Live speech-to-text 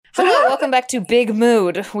welcome back to Big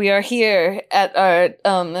Mood. We are here at our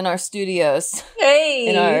in our studios.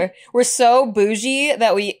 Hey, We're so bougie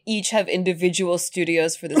that we each have individual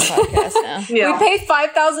studios for this podcast now. We pay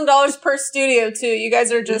 $5,000 per studio too. You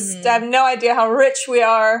guys are just I have no idea how rich we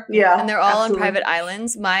are. Yeah, and they're all on private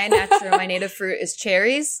islands. My native fruit is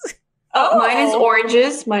cherries. Oh, mine is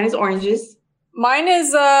oranges. Mine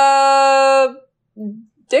is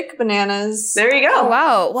dick bananas. There you go. Oh,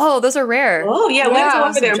 wow. Whoa, those are rare. Oh, yeah. We have to go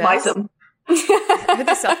over there and buy some. I heard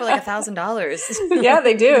they sell for like $1,000. Yeah,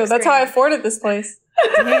 they do. That's how I afforded this place.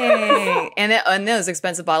 Dang. And those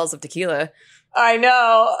expensive bottles of tequila. I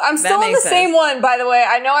know. I'm still on the same one, by the way.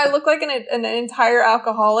 I know I look like an entire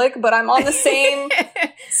alcoholic, but I'm on the same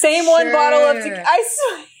one bottle of tequila. I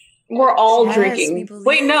swear. We're all drinking.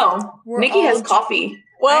 Wait, no. Nikki has coffee.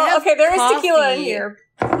 Well, okay, there is tequila in here.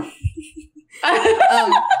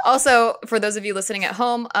 Also, for those of you listening at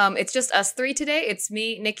home, it's just us three today. It's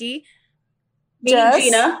me, Nikki, Jess, and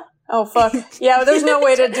Gina. Oh, fuck. Yeah, there's no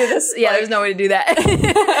way to do this. Yeah, there's no way to do that.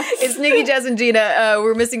 It's Nikki, Jess, and Gina.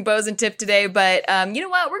 We're missing Bose and Tip today, but you know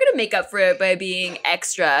what? We're going to make up for it by being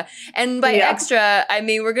extra. And by extra, I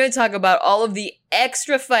mean, we're going to talk about all of the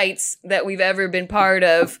extra fights that we've ever been part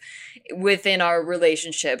of within our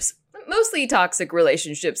relationships. Mostly toxic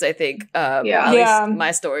relationships, I think. At least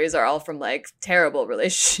my stories are all from like terrible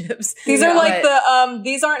relationships. These are like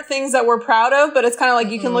these aren't things that we're proud of, but it's kind of like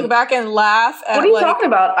you can look back and laugh at. What are you talking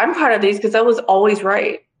about? I'm proud of these because I was always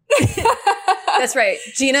right. That's right.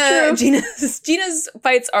 Gina's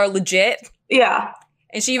fights are legit. Yeah.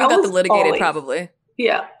 And she even got them litigated probably.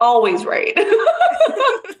 Yeah. Always right.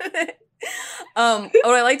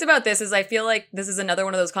 What I liked about this is I feel like this is another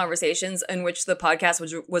one of those conversations in which the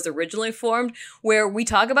podcast was originally formed, where we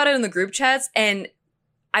talk about it in the group chats, and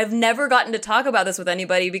I've never gotten to talk about this with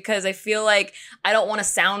anybody because I feel like I don't want to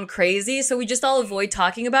sound crazy, so we just all avoid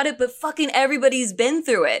talking about it, but fucking everybody's been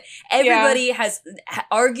through it. Everybody has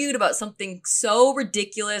argued about something so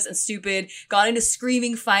ridiculous and stupid, got into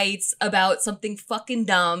screaming fights about something fucking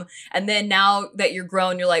dumb, and then now that you're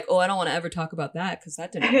grown, you're like, oh, I don't want to ever talk about that because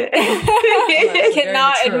that didn't happen. I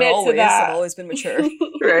cannot admit to that. I've always been mature.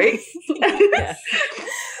 Right? Yeah.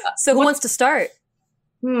 So who wants to start?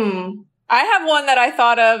 I have one that I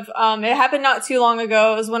thought of. It happened not too long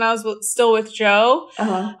ago. It was when I was still with Joe.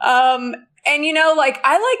 And you know, like,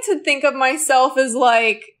 I like to think of myself as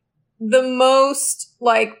like the most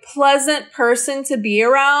like pleasant person to be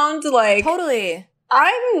around. Like, totally.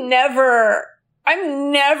 I'm never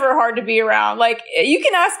hard to be around. Like, you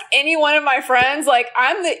can ask any one of my friends. Like,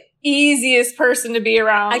 I'm the easiest person to be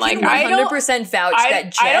around. I can 100% vouch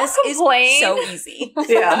that Jess is so easy.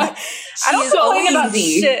 Yeah. I don't complain about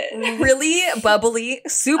shit. Really bubbly,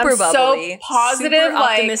 super bubbly, so positive, super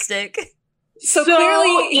optimistic. So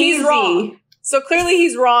clearly he's wrong. So clearly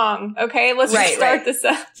he's wrong. Okay, let's just start this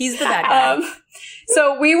up. He's the bad guy.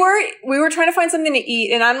 So we were trying to find something to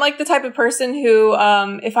eat, and I'm like the type of person who,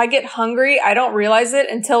 if I get hungry, I don't realize it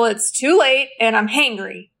until it's too late and I'm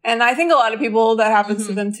hangry. And I think a lot of people that happens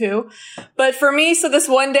to them too. But for me, so this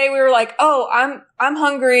one day we were like, oh, I'm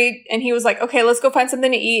hungry. And he was like, okay, let's go find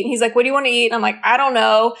something to eat. And he's like, what do you want to eat? And I'm like, I don't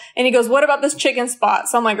know. And he goes, what about this chicken spot?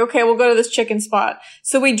 So I'm like, okay, we'll go to this chicken spot.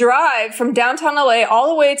 So we drive from downtown LA all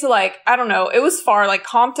the way to like, I don't know. It was far, like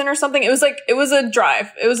Compton or something. It was a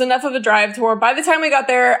drive. It was enough of a drive to where by the time we got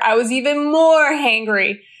there, I was even more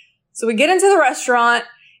hangry. So we get into the restaurant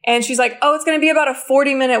and she's like, oh, it's going to be about a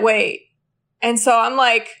 40-minute wait. And so I'm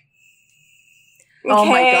like, okay. Oh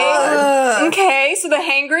my God. Okay. So the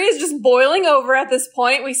hangry is just boiling over at this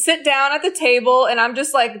point. We sit down at the table and I'm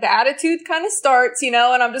just like, the attitude kind of starts, you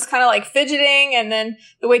know, and I'm just kind of like fidgeting. And then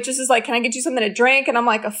the waitress is like, can I get you something to drink? And I'm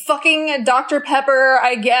like, a fucking Dr. Pepper,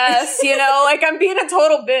 I guess, you know, like I'm being a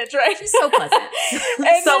total bitch, right? She's so pleasant.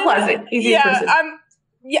 Pleasant. Easiest person.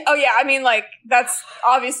 I mean, like, that's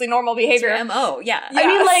obviously normal behavior. It's your MO, yeah. I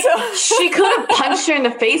mean, like, she could have punched her in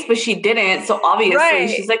the face, but she didn't. So obviously,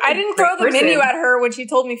 she's like, I didn't throw the menu at her when she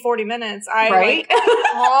told me 40 minutes. I like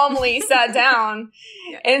calmly sat down.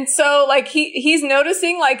 Yeah. And so, like, he's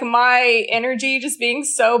noticing, like, my energy just being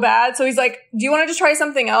so bad. So he's like, do you want to just try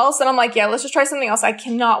something else? And I'm like, yeah, let's just try something else. I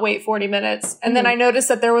cannot wait 40 minutes. And then I noticed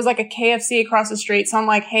that there was, like, a KFC across the street. So I'm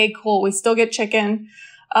like, hey, cool. We still get chicken.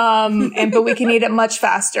 But we can eat it much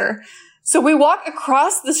faster. So we walk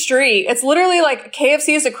across the street. It's literally like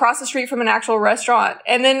KFC is across the street from an actual restaurant.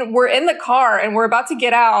 And then we're in the car and we're about to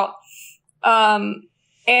get out. Cause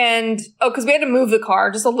we had to move the car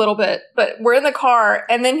just a little bit, but we're in the car.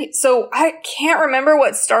 And then, so I can't remember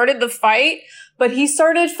what started the fight, but he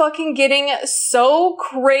started fucking getting so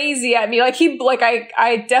crazy at me. Like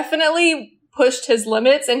I definitely pushed his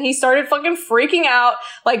limits and he started fucking freaking out,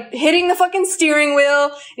 like hitting the fucking steering wheel.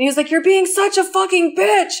 And he was like, you're being such a fucking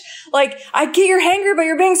bitch. Like, I get you're hangry, but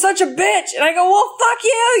you're being such a bitch. And I go, well, fuck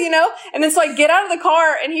you, you know? And then so I get out of the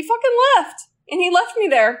car and he fucking left. And he left me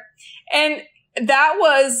there. And that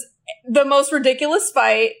was the most ridiculous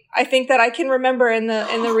fight I think that I can remember in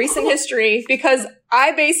the recent history, because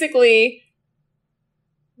I basically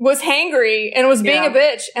was hangry and was being a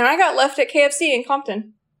bitch, and I got left at KFC in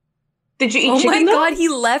Compton. Did you eat chicken? Oh my God, he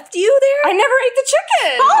left you there? I never ate the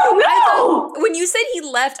chicken. Oh no! When you said he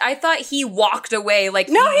left, I thought he walked away. Like,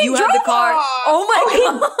 No, he you drove had the car. off. Oh my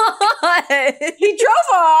God. He drove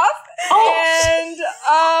off, Oh.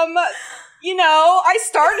 and you know, I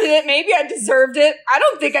started it. Maybe I deserved it. I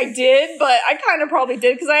don't think I did, but I kind of probably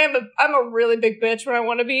did, because I'm a really big bitch when I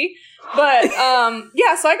want to be. But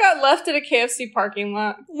yeah, so I got left at a KFC parking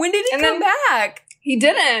lot. When did he And come then- back? He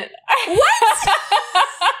didn't. What?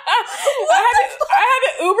 I had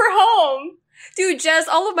to Uber home. Dude, Jess,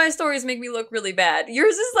 all of my stories make me look really bad.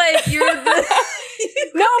 Yours is like, you're the,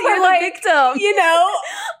 No, you're but the like, victim. you know,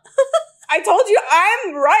 I told you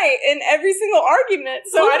I'm right in every single argument,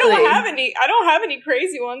 so Totally. I don't have any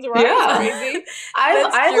crazy ones where I was crazy.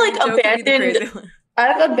 That's I've true. like Joe could be the abandoned. crazy one.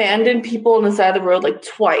 I've abandoned people on the side of the road like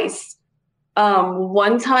twice.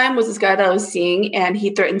 One time was this guy that I was seeing, and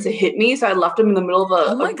he threatened to hit me, so I left him in the middle of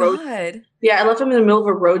Oh a my road. God. Yeah, I left him in the middle of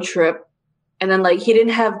a road trip, and then like he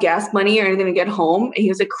didn't have gas money or anything to get home, and he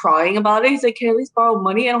was like crying about it. He's like, "Can I at least borrow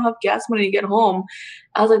money? I don't have gas money to get home."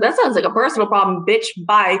 I was like, "That sounds like a personal problem, bitch.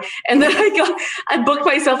 Bye." And then I booked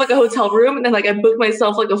myself like a hotel room, and then like I booked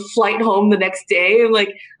myself like a flight home the next day. I'm like,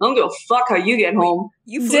 I don't give a fuck how you get home.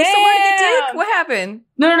 You flew somewhere to get dick? Damn. What happened?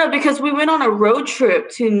 No, because we went on a road trip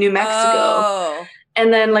to New Mexico. Oh.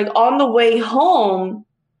 And then, like, on the way home,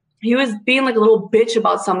 he was being, like, a little bitch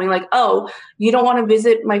about something. Like, oh, you don't want to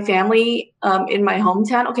visit my family in my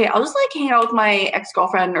hometown? Okay, I'll just, like, hang out with my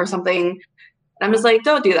ex-girlfriend or something. And I'm just like,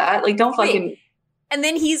 don't do that. Like, don't fucking... Wait. And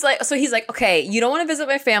then he's like, okay, you don't want to visit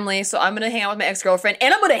my family, so I'm going to hang out with my ex-girlfriend,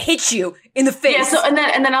 and I'm going to hit you in the face. Yeah, so, and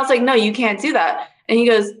then I was like, no, you can't do that. And he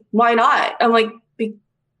goes, why not? I'm like,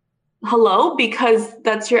 hello? Because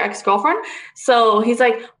that's your ex-girlfriend? So he's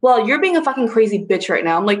like, well, you're being a fucking crazy bitch right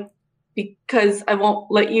now. I'm like, because I won't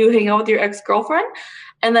let you hang out with your ex-girlfriend?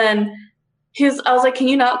 And then I was like, can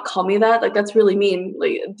you not call me that? Like, that's really mean.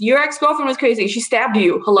 Like, your ex-girlfriend was crazy. She stabbed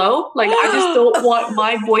you. Hello? Like, I just don't want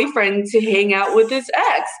my boyfriend to hang out with his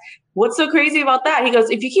ex. What's so crazy about that? He goes,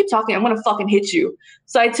 if you keep talking, I'm going to fucking hit you.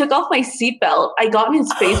 So I took off my seatbelt. I got in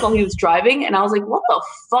his face while he was driving. And I was like, what the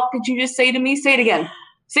fuck did you just say to me? Say it again.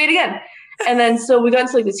 Say it again. And then so we got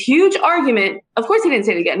into like this huge argument. Of course he didn't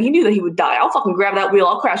say it again. He knew that he would die. I'll fucking grab that wheel.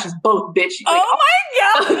 I'll crash us both, bitch. He's like, oh my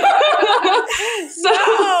God.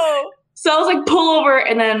 So I was like, pull over.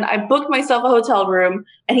 And then I booked myself a hotel room.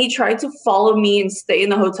 And he tried to follow me and stay in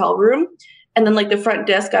the hotel room. And then like the front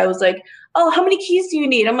desk guy was like, oh, how many keys do you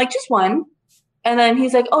need? I'm like, just one. And then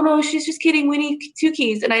he's like, oh no, she's just kidding. We need 2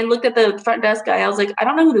 keys. And I looked at the front desk guy. I was like, I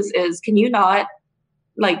don't know who this is. Can you not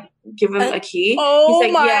like give him a key? Oh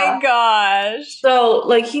He's like, my gosh. So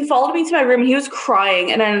like he followed me to my room and he was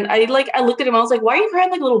crying. And then I looked at him. I was like, why are you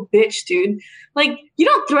crying like a little bitch, dude? Like, you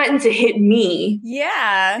don't threaten to hit me.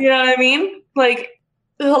 Yeah. You know what I mean? Like,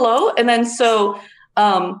 hello? And then so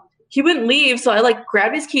he wouldn't leave. So I like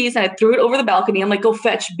grabbed his keys and I threw it over the balcony. I'm like, go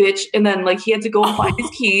fetch, bitch. And then like he had to go and find his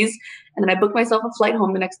keys. And then I booked myself a flight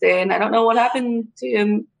home the next day. And I don't know what happened to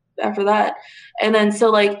him after that. And then so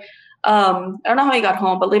like, I don't know how he got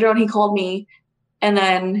home, but later on he called me and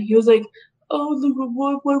then he was like, oh,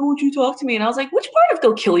 why won't you talk to me? And I was like, which part of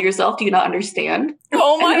go kill yourself do you not understand?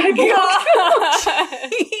 Oh my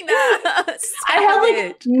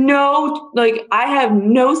Tina, I have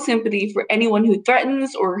no sympathy for anyone who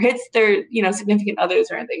threatens or hits their, significant others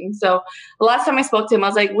or anything. So the last time I spoke to him, I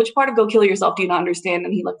was like, which part of go kill yourself do you not understand?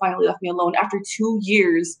 And he like finally left me alone after 2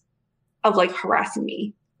 years of like harassing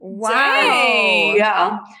me. Wow. Dang.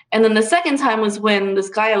 Yeah. And then the second time was when this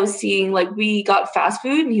guy I was seeing, like we got fast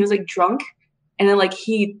food and he was like drunk. And then like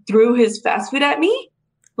he threw his fast food at me.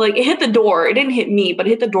 Like it hit the door. It didn't hit me, but it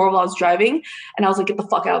hit the door while I was driving. And I was like, get the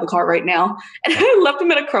fuck out of the car right now. And I left him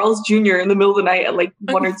at a Carl's Jr. in the middle of the night at like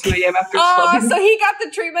 1 or 2 a.m. after clubbing. So he got the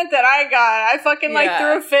treatment that I got. I fucking like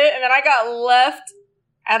threw a fit and then I got left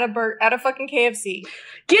at a fucking KFC.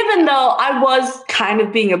 Given though I was kind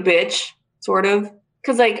of being a bitch, sort of.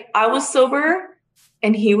 Because like I was sober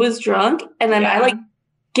and he was drunk. And then I like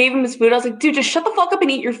gave him his food. I was like, dude, just shut the fuck up and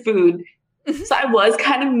eat your food. So I was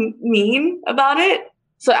kind of mean about it.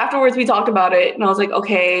 So afterwards we talked about it and I was like,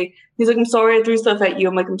 okay. He's like, I'm sorry I threw stuff at you.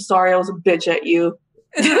 I'm like, I'm sorry I was a bitch at you.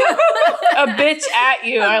 A bitch at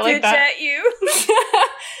you. I like that. Bitch at you.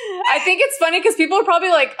 I think it's funny because people are probably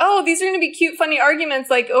like, oh, these are going to be cute, funny arguments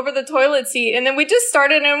like over the toilet seat. And then we just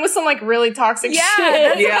started in with some like really toxic shit.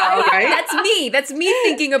 Right? That's me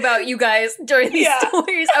thinking about you guys during these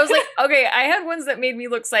stories. I was like, okay, I had ones that made me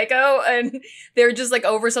look psycho and they're just like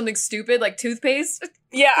over something stupid like toothpaste.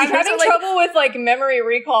 Yeah, I'm having trouble with like memory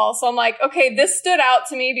recall. So I'm like, okay, this stood out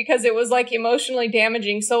to me because it was like emotionally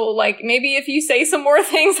damaging. So like maybe if you say some more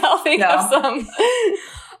things, I'll think of some.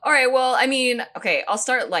 All right, well, I mean, okay, I'll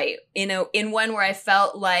start light. In one where I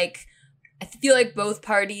feel like both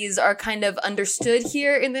parties are kind of understood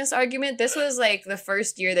here in this argument. This was like the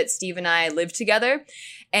first year that Steve and I lived together.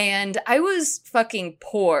 And I was fucking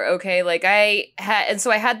poor, okay? Like I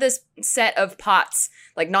had this set of pots,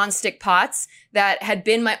 like nonstick pots that had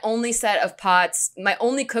been my only set of pots, my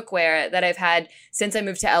only cookware that I've had since I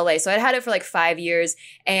moved to LA. So I'd had it for like 5 years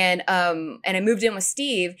and I moved in with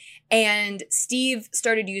Steve and Steve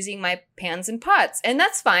started using my pans and pots and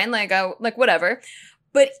that's fine. Like whatever.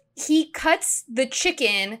 But he cuts the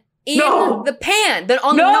chicken in the pan, the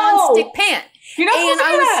nonstick pan. You're not supposed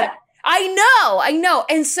to do that. I know.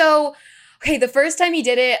 And so, okay, the first time he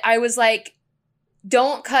did it, I was like,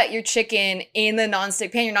 don't cut your chicken in the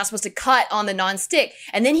nonstick pan. You're not supposed to cut on the nonstick.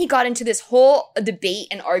 And then he got into this whole debate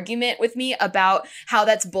and argument with me about how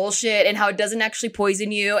that's bullshit and how it doesn't actually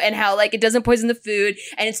poison you and how like it doesn't poison the food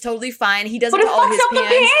and it's totally fine. He does it to all his pans.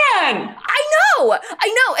 The pan. I know.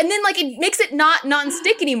 And then like it makes it not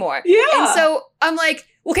nonstick anymore. Yeah. And so I'm like,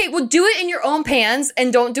 okay, well do it in your own pans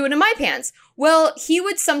and don't do it in my pans. Well, he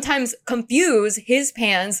would sometimes confuse his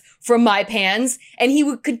pans from my pans and he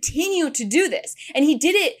would continue to do this. And he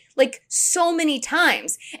did it like so many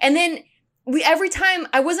times. And then every time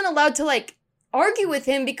I wasn't allowed to like argue with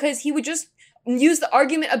him because he would just use the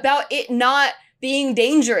argument about it not being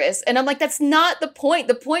dangerous. And I'm like, that's not the point.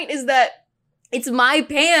 The point is that it's my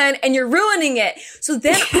pan and you're ruining it. So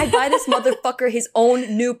then I buy this motherfucker his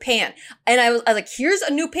own new pan. And I was like, here's a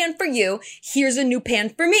new pan for you. Here's a new pan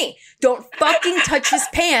for me. Don't fucking touch his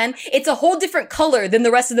pan. It's a whole different color than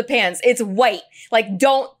the rest of the pans. It's white. Like,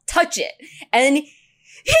 don't touch it. And he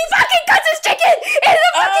fucking cuts his chicken in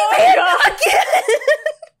the fucking pan again.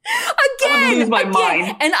 I would lose my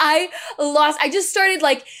mind. And I just started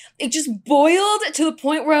like, it just boiled to the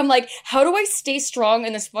point where I'm like, how do I stay strong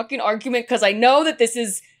in this fucking argument? Because I know that this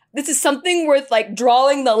is something worth like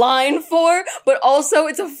drawing the line for, but also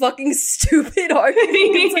it's a fucking stupid argument.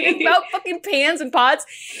 It's about fucking pans and pots.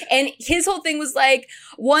 And his whole thing was like,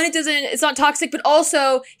 one, it's not toxic, but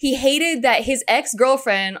also he hated that his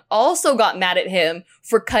ex-girlfriend also got mad at him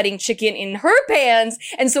for cutting chicken in her pans.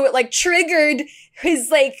 And so it like triggered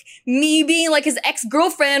his like me being like his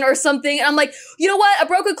ex-girlfriend or something. And I'm like, you know what? A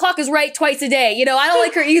broken clock is right twice a day. You know, I don't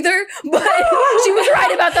like her either, but she was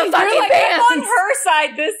right about the fucking You're like, pans. I'm on her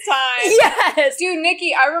side this time. Yes. Dude,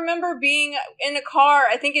 Nikki, I remember being in a car,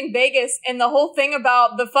 I think in Vegas, and the whole thing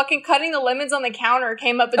about the fucking cutting the lemons on the counter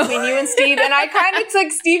came up between you and Steve. And I kind of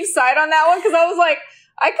took Steve's side on that one because I was like,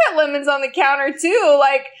 I cut lemons on the counter too.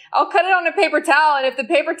 Like, I'll cut it on a paper towel, and if the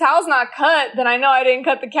paper towel's not cut, then I know I didn't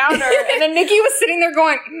cut the counter. And then Nikki was sitting there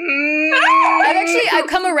going, I've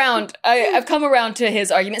come around. I've come around to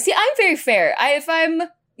his argument. See, I'm very fair. If I'm,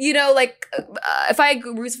 you know, like, if I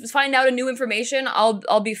find out a new information,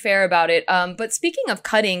 I'll be fair about it. But speaking of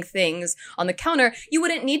cutting things on the counter, you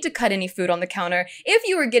wouldn't need to cut any food on the counter if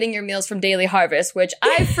you were getting your meals from Daily Harvest, which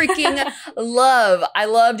I freaking love. I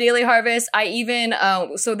love Daily Harvest. I even,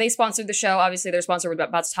 so they sponsored the show. Obviously, they're sponsored. We're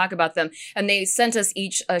about to talk about them. And they sent us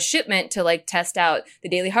each a shipment to like test out the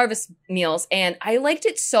Daily Harvest meals. And I liked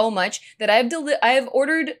it so much that I've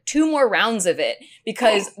ordered 2 more rounds of it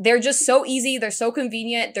because they're just so easy. They're so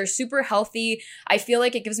convenient. They're super healthy. I feel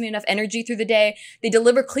like it gives me enough energy through the day. They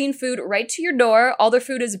deliver clean food right to your door. All their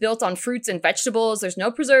food is built on fruits and vegetables. There's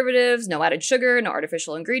no preservatives, no added sugar, no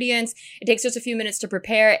artificial ingredients. It takes just a few minutes to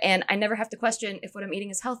prepare, and I never have to question if what I'm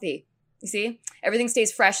eating is healthy. You see? Everything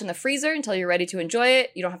stays fresh in the freezer until you're ready to enjoy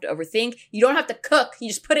it. You don't have to overthink. You don't have to cook. You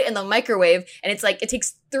just put it in the microwave, and it's like, it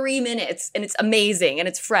takes 3 minutes, and it's amazing, and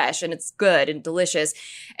it's fresh, and it's good and delicious.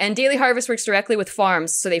 And Daily Harvest works directly with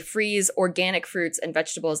farms, so they freeze organic fruits and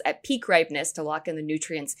vegetables at peak ripeness to lock in the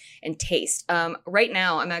nutrients and taste. Right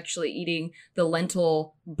now, I'm actually eating the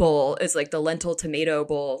lentil bowl. It's like the lentil tomato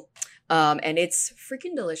bowl. And it's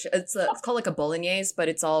freaking delicious. It's called like a bolognese, but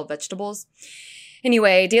it's all vegetables.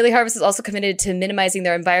 Anyway, Daily Harvest is also committed to minimizing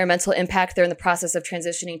their environmental impact. They're in the process of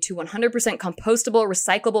transitioning to 100% compostable,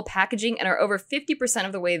 recyclable packaging and are over 50%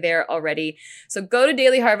 of the way there already. So go to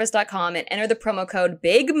dailyharvest.com and enter the promo code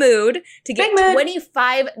BIGMOOD to get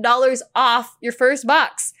 $25 off your first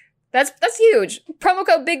box. That's huge. Promo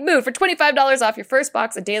code Big Mood for $25 off your first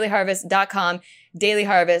box at dailyharvest.com.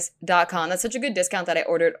 Dailyharvest.com. That's such a good discount that I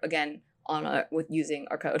ordered again on with using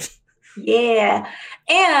our code. Yeah.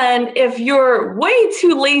 And if you're way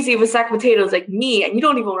too lazy with sack potatoes like me and you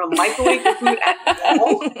don't even want to microwave the food at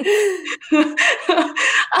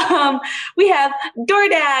all, we have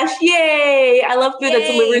DoorDash. Yay. I love food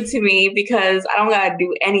that's delivered to me because I don't got to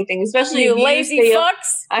do anything, especially You if lazy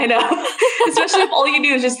fucks. I know. Especially if all you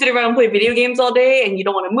do is just sit around and play video games all day and you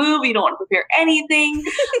don't want to move, you don't want to prepare anything.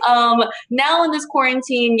 Now in this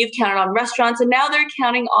quarantine, you've counted on restaurants and now they're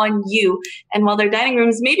counting on you. And while their dining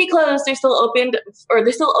rooms may be closed, they're still open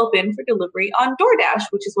for delivery on DoorDash,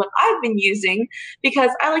 which is what I've been using because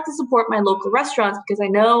I like to support my local restaurants because I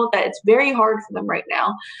know that it's very hard for them right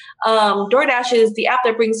now. DoorDash is the app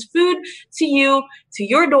that brings food to you, to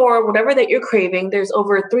your door, whatever that you're craving. There's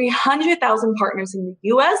over 300,000 partners in the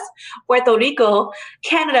US, Puerto Rico,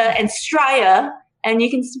 Canada, and Straya. And you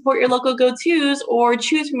can support your local go-tos or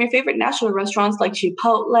choose from your favorite national restaurants like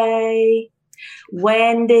Chipotle,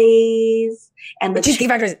 Wendy's, and the Cheesecake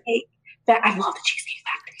Factory. I love the Cheesecake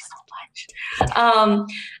Factory so much.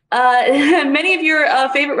 Many of your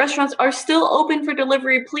favorite restaurants are still open for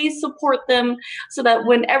delivery. Please support them so that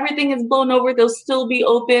when everything is blown over, they'll still be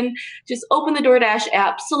open. Just open the DoorDash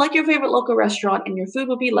app, select your favorite local restaurant, and your food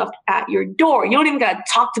will be left at your door. You don't even got to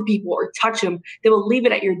talk to people or touch them. They will leave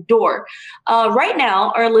it at your door. Right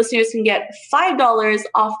now, our listeners can get $5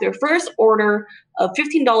 off their first order of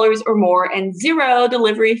 $15 or more and 0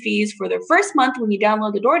 delivery fees for their first month when you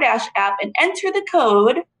download the DoorDash app and enter the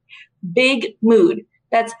code Big Mood.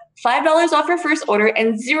 That's $5 off your first order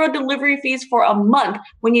and 0 delivery fees for a month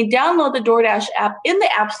when you download the DoorDash app in the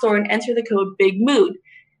App Store and enter the code Big Mood.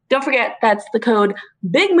 Don't forget, that's the code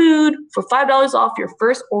Big Mood for $5 off your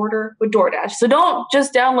first order with DoorDash. So don't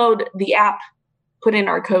just download the app, put in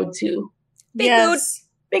our code too. Big Mood.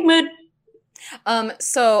 Big Mood.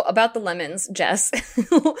 So about the lemons, Jess,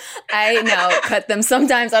 I now cut them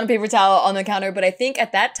sometimes on a paper towel on the counter, but I think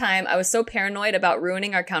at that time I was so paranoid about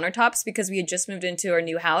ruining our countertops because we had just moved into our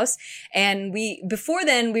new house. And before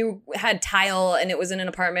then we had tile and it was in an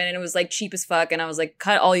apartment and it was like cheap as fuck. And I was like,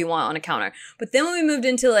 cut all you want on a counter. But then when we moved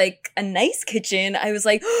into like a nice kitchen, I was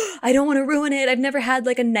like, oh, I don't want to ruin it. I've never had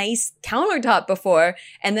like a nice countertop before.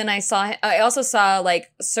 And then I also saw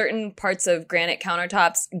like certain parts of granite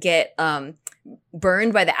countertops get,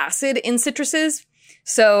 burned by the acid in citruses.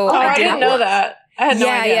 So I didn't know that. I had no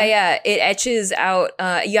idea. Yeah. It etches out.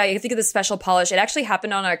 You think of the special polish. It actually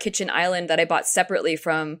happened on our kitchen island that I bought separately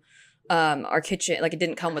from our kitchen. Like it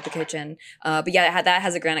didn't come with the kitchen. But yeah, that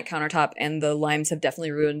has a granite countertop and the limes have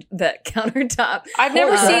definitely ruined that countertop. I've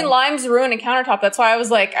never seen limes ruin a countertop. That's why I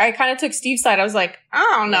was like, I kind of took Steve's side. I was like, I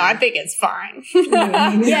don't know. I think it's fine.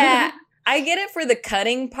 Yeah. I get it for the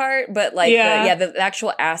cutting part, but like the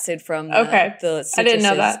actual acid from the citruses I didn't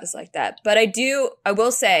know that. Is like that. But I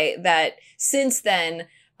will say that since then,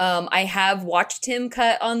 I have watched him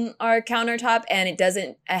cut on our countertop and it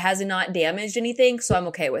has not damaged anything, so I'm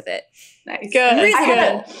okay with it. Nice. Good.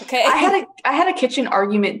 I had a kitchen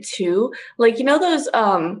argument too. Like, you know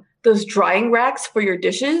those drying racks for your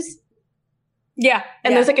dishes? Yeah.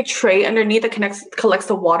 And there's like a tray underneath that collects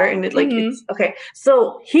the water and it like, it's okay.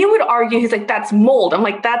 So he would argue, he's like, that's mold. I'm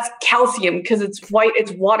like, that's calcium because it's white,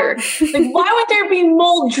 it's water. Like, why would there be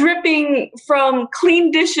mold dripping from clean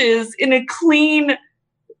dishes in a clean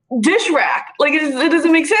dish rack? Like, it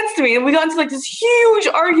doesn't make sense to me. And we got into like this huge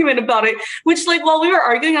argument about it, which like, while we were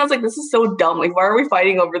arguing, I was like, this is so dumb. Like, why are we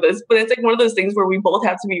fighting over this? But it's like one of those things where we both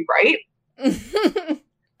have to be right.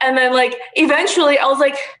 And then like, eventually I was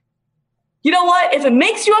like, you know what? If it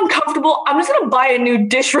makes you uncomfortable, I'm just going to buy a new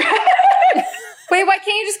dish rack. Wait, why can't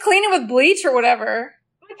you just clean it with bleach or whatever?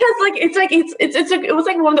 Because like, it was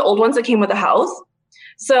like one of the old ones that came with the house.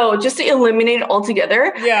 So just to eliminate it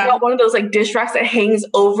altogether, I got one of those like dish racks that hangs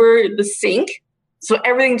over the sink. So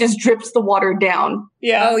everything just drips the water down.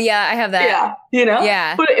 Yeah. Oh yeah, I have that. Yeah. You know?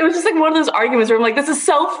 Yeah. But it was just like one of those arguments where I'm like, this is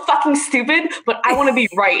so fucking stupid, but I want to be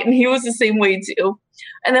right. And he was the same way too.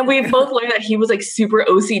 And then we both learned that he was like super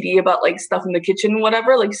OCD about like stuff in the kitchen and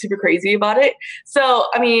whatever, like super crazy about it. So,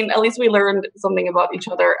 I mean, at least we learned something about each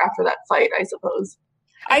other after that fight, I suppose.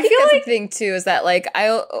 I feel that's like the thing too is that like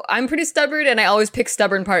I'm pretty stubborn and I always pick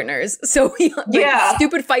stubborn partners. So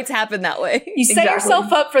stupid fights happen that way. You set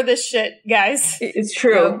yourself up for this shit, guys. It's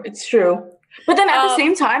true. Yeah. It's true. But then at the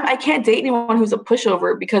same time, I can't date anyone who's a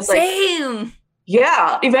pushover because like same.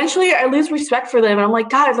 Yeah, eventually I lose respect for them and I'm like,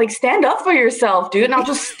 God, like stand up for yourself, dude, and I'll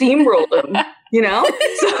just steamroll them, you know?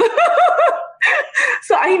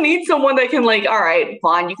 So I need someone that can like, all right,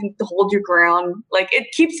 fine, you can hold your ground. Like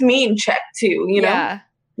it keeps me in check too, you know?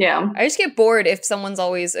 Yeah. I just get bored if someone's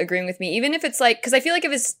always agreeing with me, even if it's like, because I feel like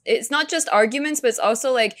if it's not just arguments, but it's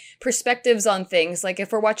also like perspectives on things. Like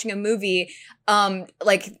if we're watching a movie,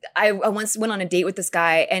 like I once went on a date with this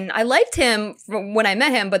guy and I liked him when I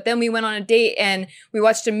met him, but then we went on a date and we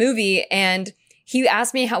watched a movie and he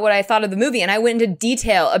asked me what I thought of the movie, and I went into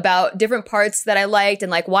detail about different parts that I liked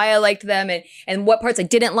and like why I liked them and what parts I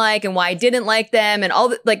didn't like and why I didn't like them and all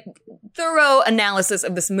the like thorough analysis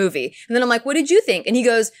of this movie. And then I'm like, what did you think? And he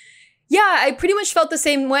goes, yeah, I pretty much felt the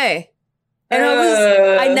same way. And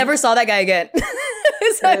I never saw that guy again.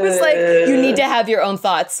 So I was like, you need to have your own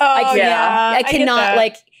thoughts. Oh, I cannot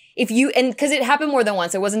like if you, and cause it happened more than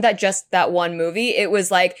once. It wasn't that just that one movie. It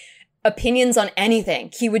was like opinions on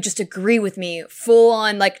anything. He would just agree with me full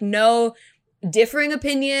on, like no differing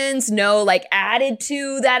opinions, no like added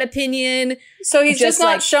to that opinion. So he's just not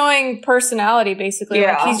like, showing personality, basically.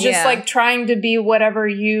 Yeah. Like he's just like trying to be whatever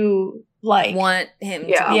you like. Want him to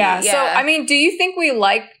be. Yeah. So, I mean, do you think we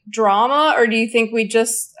like drama or do you think we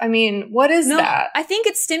just, I mean, what is that? I think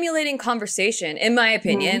it's stimulating conversation, in my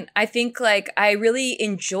opinion. I think like I really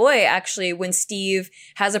enjoy actually when Steve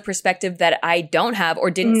has a perspective that I don't have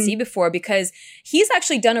or didn't see before, because he's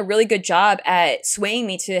actually done a really good job at swaying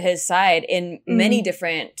me to his side in many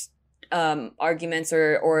different arguments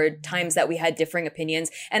or times that we had differing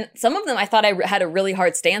opinions. And some of them I thought I had a really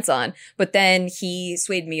hard stance on, but then he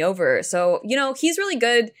swayed me over. So, you know, he's really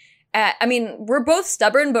good at, I mean, we're both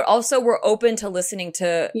stubborn, but also we're open to listening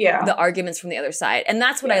to the arguments from the other side. And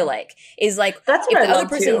that's what I like, is like, that's if what the I other love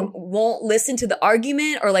person too. won't listen to the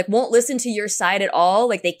argument or like won't listen to your side at all,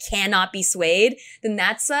 like they cannot be swayed, then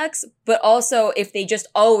that sucks. But also if they just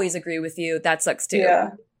always agree with you, that sucks too. Yeah.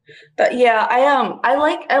 But I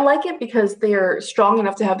like it because they're strong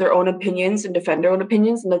enough to have their own opinions and defend their own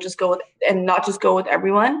opinions and not just go with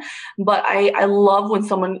everyone. But I love when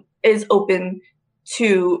someone is open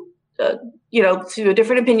to to a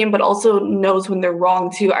different opinion, but also knows when they're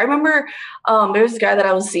wrong too. I remember there's this guy that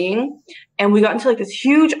I was seeing, and we got into like this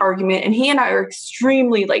huge argument, and he and I are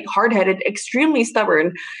extremely like hard-headed, extremely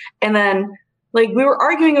stubborn, and then like we were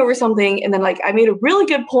arguing over something, and then like I made a really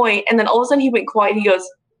good point, and then all of a sudden he went quiet. He goes,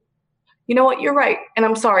 you know what? You're right. And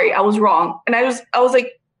I'm sorry. I was wrong. And I was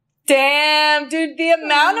like, damn, dude, the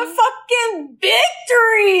amount of fucking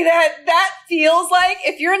victory that feels like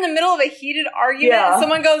if you're in the middle of a heated argument and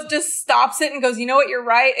someone just stops it and goes, you know what? You're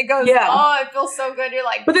right. It goes, oh, it feels so good. You're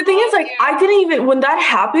like, but the thing is like, I didn't even, when that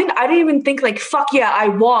happened, I didn't even think like, fuck yeah, I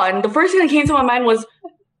won. The first thing that came to my mind was,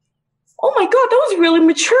 oh my God, that was really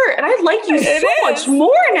mature. And I like you much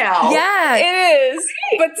more now. Yeah. It is.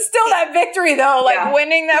 But still that victory though, like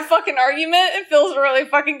winning that fucking argument, it feels really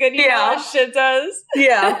fucking good. You know that shit does.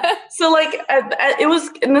 Yeah. So like it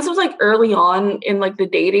was, and this was like early on in like the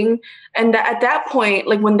dating. And at that point,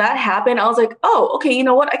 like when that happened, I was like, oh, okay, you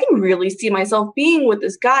know what? I can really see myself being with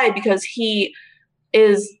this guy because he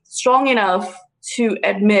is strong enough to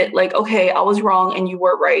admit like, okay, I was wrong and you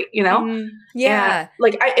were right, you know? Yeah. And,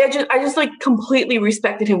 like I just like completely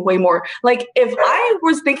respected him way more. Like if I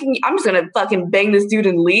was thinking I'm just gonna fucking bang this dude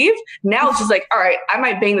and leave, now it's just like, all right, I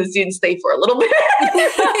might bang this dude and stay for a little bit.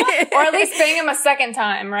 Or at least bang him a second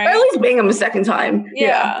time, right? Or at least bang him a second time.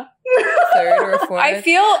 Yeah. Third or fourth. I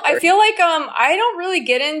feel like I don't really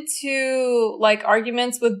get into like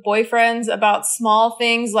arguments with boyfriends about small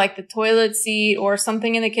things like the toilet seat or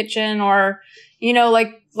something in the kitchen or you know,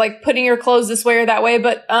 like putting your clothes this way or that way.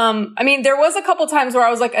 But, I mean, there was a couple times where I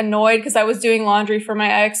was like annoyed because I was doing laundry for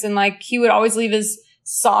my ex and like he would always leave his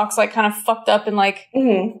socks like kind of fucked up and like,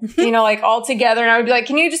 you know, like all together. And I would be like,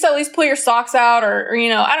 can you just at least pull your socks out or, you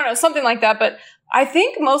know, I don't know, something like that. But I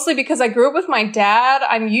think mostly because I grew up with my dad,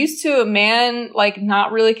 I'm used to a man like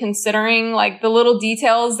not really considering like the little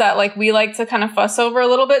details that like we like to kind of fuss over a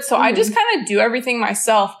little bit. So I just kind of do everything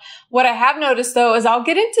myself. What I have noticed though is I'll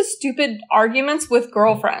get into stupid arguments with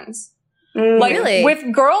girlfriends. Like really?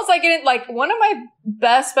 With girls, I get it. Like one of my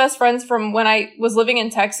best friends from when I was living in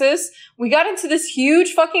Texas, we got into this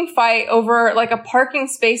huge fucking fight over like a parking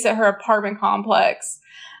space at her apartment complex.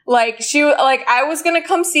 Like I was gonna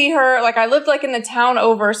come see her. Like I lived like in the town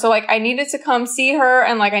over, so like I needed to come see her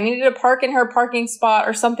and like I needed to park in her parking spot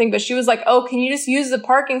or something. But she was like, "Oh, can you just use the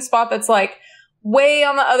parking spot that's like way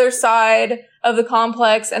on the other side of the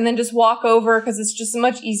complex and then just walk over because it's just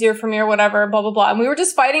much easier for me or whatever, blah, blah, blah." And we were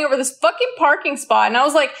just fighting over this fucking parking spot. And I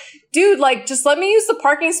was like, dude, like, just let me use the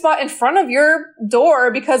parking spot in front of your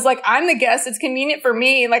door because, like, I'm the guest. It's convenient for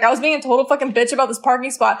me. Like, I was being a total fucking bitch about this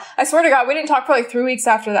parking spot. I swear to God, we didn't talk for like 3 weeks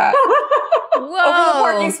after that. Whoa. Over the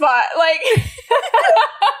parking spot. Like,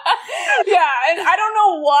 yeah. And I don't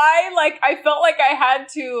know why, like, I felt like I had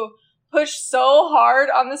to pushed so hard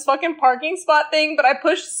on this fucking parking spot thing, but I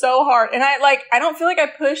pushed so hard. And I don't feel like I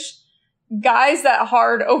push guys that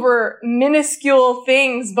hard over minuscule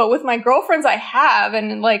things, but with my girlfriends I have,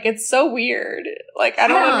 and like it's so weird. Like I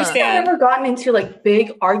don't understand. I've never gotten into like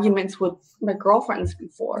big arguments with my girlfriends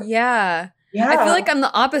before. Yeah. I feel like I'm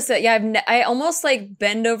the opposite. Yeah, I almost like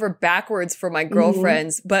bend over backwards for my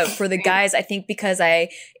girlfriends, but for the guys, I think because I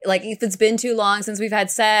like if it's been too long since we've had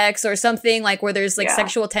sex or something like where there's like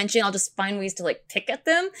sexual tension, I'll just find ways to like pick at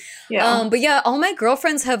them. Yeah. But yeah, all my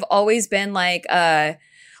girlfriends have always been like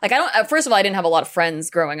I don't. First of all, I didn't have a lot of friends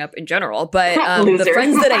growing up in general, but the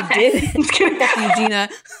friends that I did, fuck you, Gina.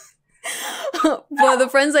 Well, the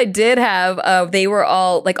friends I did have, they were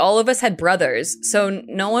all like all of us had brothers, so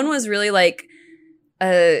no one was really like,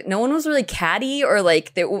 no one was really catty or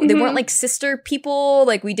like they weren't like sister people.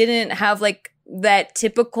 Like we didn't have like that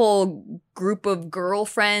typical group of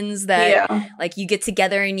girlfriends that like you get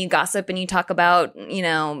together and you gossip and you talk about, you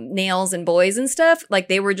know, nails and boys and stuff. Like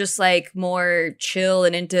they were just like more chill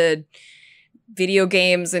and into video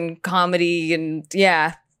games and comedy and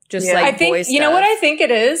just like I think boy stuff. You know what I think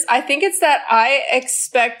it is? I think it's that I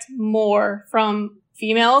expect more from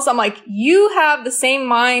females. I'm like, you have the same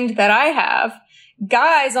mind that I have.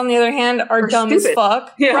 Guys, on the other hand, are dumb stupid as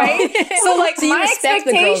fuck, right? So, like, so my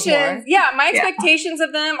expectations, my expectations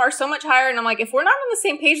of them are so much higher. And I'm like, if we're not on the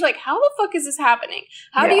same page, like, how the fuck is this happening?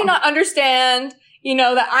 How do you not understand, you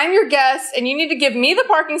know, that I'm your guest and you need to give me the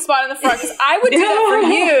parking spot in the front because I would do that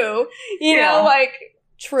for you, you know, like,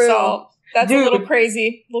 true. So that's a little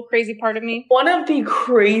crazy part of me. One of the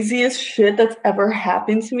craziest shit that's ever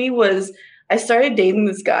happened to me was I started dating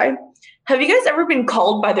this guy. Have you guys ever been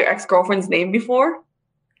called by their ex-girlfriend's name before?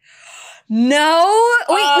 No.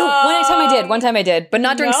 Wait, no. One time I did, but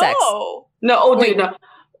not during sex. No, dude, no.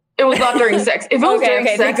 It was not during sex. If it was during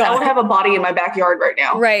sex, I would have a body in my backyard right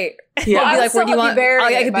now. Right. Yeah. I'd be like, where do you want?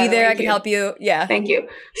 I could be there. I can you. help you. Yeah. Thank you.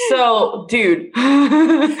 So, dude,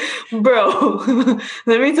 bro,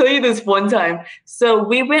 let me tell you this one time. So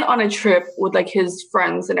we went on a trip with like his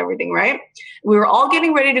friends and everything, right? We were all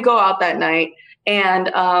getting ready to go out that night.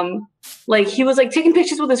 And like he was like taking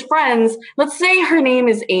pictures with his friends. Let's say her name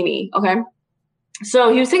is Amy, okay?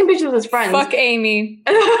 So he was taking pictures with his friends. Fuck Amy.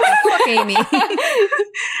 Fuck Amy.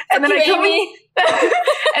 And then I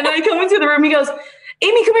come into the room. He goes,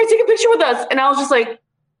 Amy, come here, take a picture with us. And I was just like,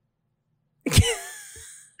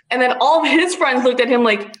 and then all of his friends looked at him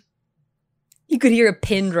like, you could hear a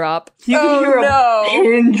pin drop. You could hear a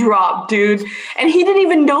pin drop, dude. And he didn't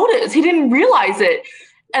even notice. He didn't realize it.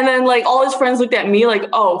 And then, like, all his friends looked at me like,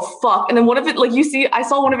 oh, fuck. And then one of it, like, I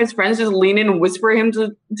saw one of his friends just lean in and whisper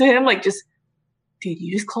to him, like, just, dude,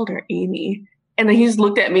 you just called her Amy. And then he just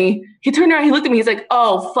looked at me. He turned around, he looked at me. He's like,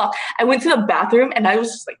 oh, fuck. I went to the bathroom, and I was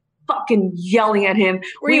just, like, fucking yelling at him.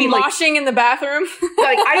 Were you moshing in the bathroom?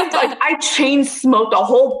 I chain smoked a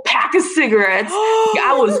whole pack of cigarettes.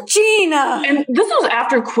 I was Gina. And this was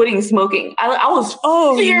after quitting smoking. I was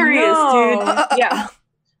furious, dude. Yeah.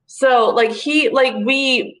 So, like,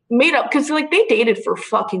 we made up, because, like, they dated for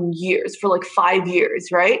fucking years, for, like, 5 years,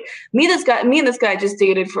 right? Me and this guy just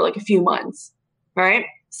dated for, like, a few months, right?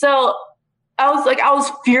 So, I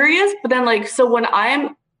was furious, but then, like, so when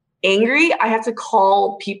I'm angry, I have to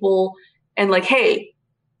call people and, like, hey,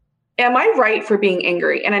 am I right for being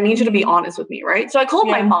angry? And I need you to be honest with me, right? So I called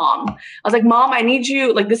my mom. I was like, Mom, I need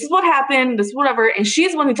you, like, this is what happened, this is whatever. And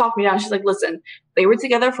she's the one who talked me down. She's like, listen, they were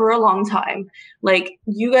together for a long time. Like,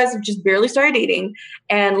 you guys have just barely started dating.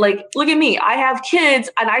 And, like, look at me. I have kids,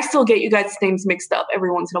 and I still get you guys' names mixed up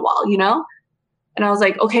every once in a while, you know? And I was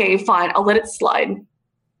like, okay, fine. I'll let it slide.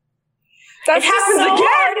 It happens so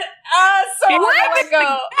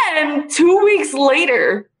again. And 2 weeks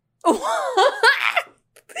later.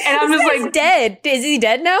 And I'm just like, dead. Is he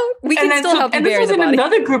dead now? We can still help you bury the body. And this was in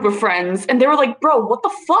another group of friends, and they were like, bro, what the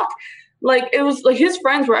fuck? Like, it was like his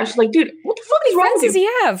friends were actually like, dude, what the fuck is wrong with you? Does he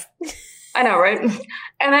have? I know, right?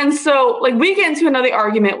 And then so, like, we get into another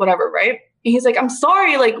argument, whatever, right? And he's like, I'm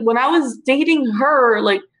sorry, like, when I was dating her,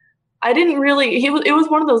 like, I didn't really, it was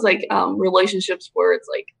one of those, like, relationships where it's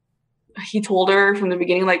like, he told her from the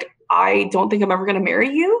beginning, like, I don't think I'm ever going to marry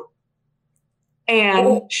you.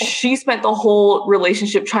 And she spent the whole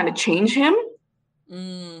relationship trying to change him.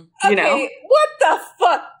 You know? What the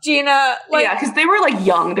fuck, Gina? Like, yeah, because they were, like,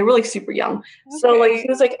 young. They were, like, super young. Okay. So, like, he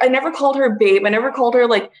was like, I never called her babe. I never called her,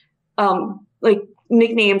 like,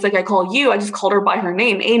 nicknames like I call you. I just called her by her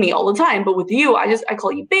name, Amy, all the time. But with you, I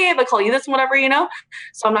call you babe. I call you this and whatever, you know?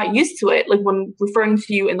 So I'm not used to it, like, when referring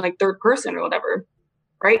to you in, like, third person or whatever.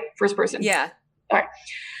 Right? First person. Yeah. All right.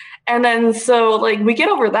 And then, so, like, we get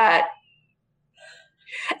over that.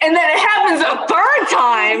 And then it happens a third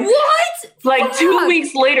time. What? Like 2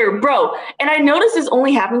 weeks later, bro. And I noticed this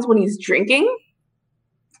only happens when he's drinking.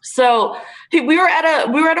 So we were at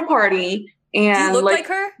a party, and Do you look like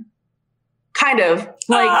her? kind of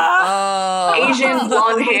like Oh. Asian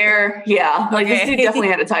blonde hair. Yeah, like this dude definitely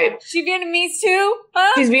had a type. She Vietnamese too?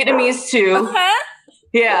 Huh? She's Vietnamese too. Huh?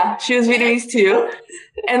 Yeah, she was Vietnamese too.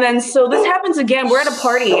 And then so this happens again. We're at a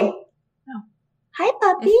party. Oh. Hi,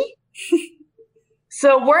 puppy.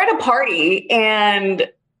 So we're at a party, and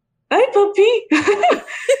hi, puppy.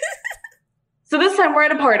 So this time we're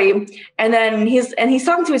at a party, and then he's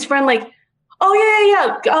talking to his friend like, oh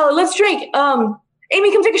yeah, let's drink. Amy,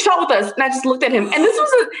 come take a shot with us. And I just looked at him, and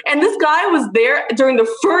this guy was there during the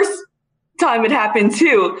first time it happened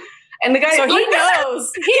too. And the guy, So he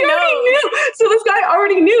knows. he already knew. So this guy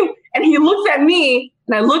already knew, and he looks at me,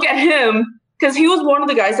 and I look at him. Because he was one of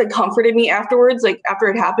the guys that comforted me afterwards, like after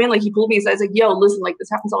it happened. Like he pulled me aside, he's like, yo, listen, like this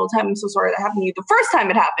happens all the time. I'm so sorry that happened to you the first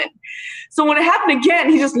time it happened. So when it happened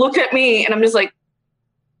again, he just looked at me, and I'm just like,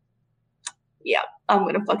 yeah, I'm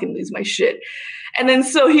gonna fucking lose my shit. And then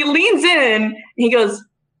so he leans in, and he goes,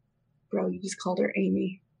 bro, you just called her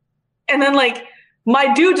Amy. And then like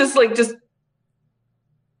my dude just just looks at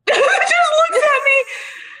me,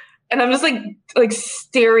 and I'm just like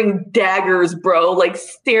staring daggers, bro, like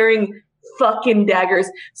staring fucking daggers.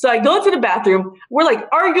 So I go to the bathroom. We're like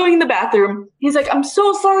arguing in the bathroom. He's like, I'm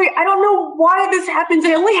so sorry. I don't know why this happens.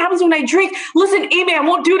 It only happens when I drink. Listen, Amy, I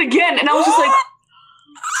won't do it again. And I was just like,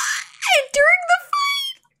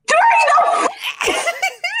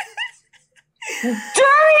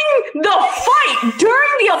 during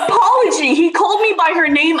the apology, he called me by her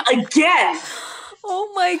name again.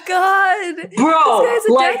 Oh my god. Bro, This guy's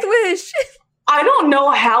a like, death wish. I don't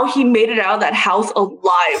know how he made it out of that house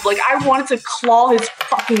alive. Like, I wanted to claw his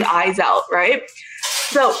fucking eyes out, right?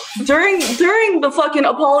 So during the fucking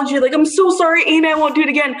apology, like, I'm so sorry, Amy, I won't do it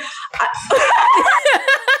again.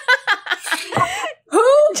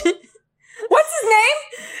 Who? What's his name?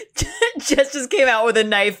 Jess just came out with a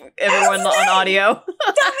knife, everyone on audio.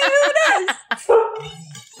 Tell me who it is.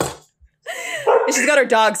 And she's got her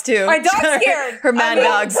dogs too. My dog's scared. Her mad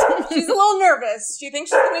dogs. She's a little nervous. She thinks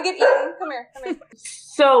she's gonna get eaten. Come here.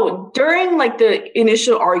 So during like the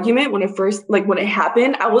initial argument, when it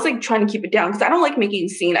happened, I was like trying to keep it down because I don't like making a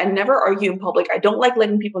scene. I never argue in public. I don't like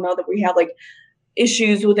letting people know that we have like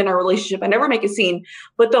issues within our relationship. I never make a scene.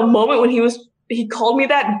 But the moment when he called me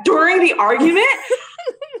that during the argument,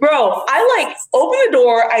 bro, I like opened the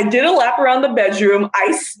door. I did a lap around the bedroom.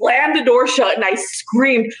 I slammed the door shut and I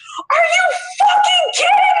screamed, "Are you fucking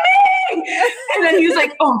kidding me?" And then he was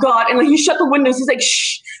like, "Oh God." And like he shut the windows. He's like,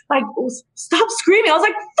 "Shh, like stop screaming." I was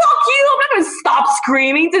like, "Fuck you. I'm not going to stop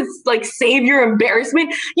screaming to like save your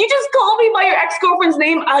embarrassment. You just called me by your ex-girlfriend's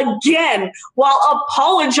name again while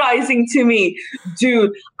apologizing to me."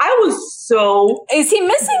 Dude, I was so... Is he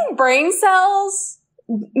missing brain cells?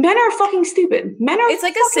 Men are fucking stupid. It's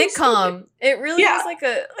like a sitcom. Stupid. It really is like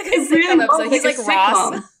a It sitcom really episode. was He's like a Ross.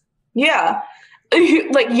 sitcom. Yeah.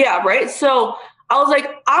 Like, yeah, right? So I was like,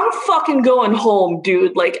 I'm fucking going home,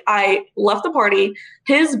 dude. Like, I left the party.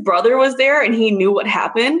 His brother was there and he knew what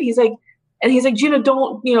happened. He's like, Gina,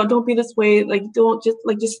 don't be this way. Like, don't just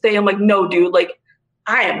stay. I'm like, no, dude. Like,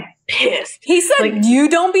 I am pissed. He said, like, you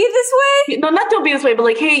don't be this way? No, not don't be this way, but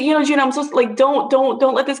like, hey, Gina, I'm so like, don't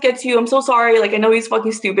let this get to you. I'm so sorry. Like, I know he's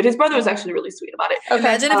fucking stupid. His brother was actually really sweet about it. Okay.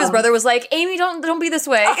 Imagine if his brother was like, "Amy, don't be this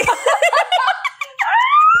way."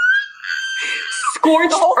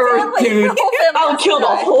 Scorched earth, dude. I would kill the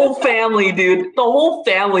die. whole family, dude. The whole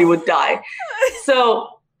family would die. So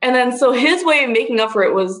his way of making up for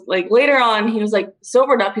it was like later on, he was like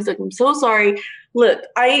sobered up. He's like, "I'm so sorry. Look,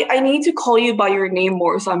 I need to call you by your name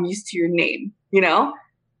more, so I'm used to your name, you know?"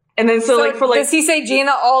 And then does he say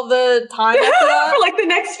Gina all the time after that? for like the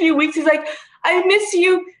next few weeks, he's like, "I miss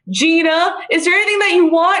you, Gina. Is there anything that you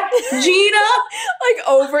want, Gina?" Like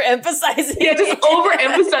overemphasizing. Yeah, just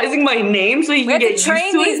overemphasizing my name so you We can have get to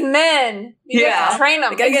train used to these it. men. You Yeah. have to train them.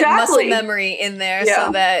 We gotta get muscle Exactly. memory in there Yeah.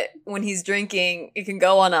 so that when he's drinking, it can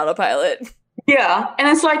go on autopilot. Yeah. And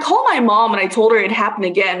then so I called my mom and I told her it happened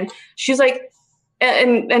again. She's like,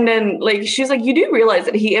 and then like, she's like, "You do realize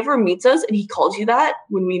that if he ever meets us and he calls you that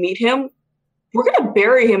when we meet him, we're going to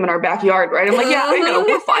bury him in our backyard," right? I'm like, "Yeah, I know,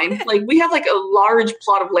 we're fine. Like, we have like a large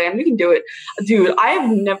plot of land. We can do it." Dude,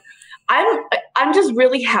 I'm just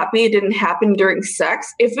really happy it didn't happen during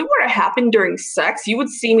sex. If it were to happen during sex, you would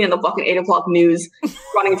see me in the fucking 8 o'clock news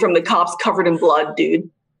running from the cops covered in blood, dude.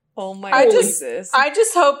 Oh my I Jesus.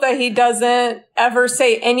 just hope that he doesn't ever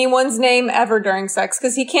say anyone's name ever during sex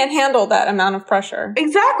because he can't handle that amount of pressure.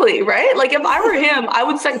 Exactly, right? Like if I were him, I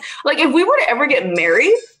would say, like if we were to ever get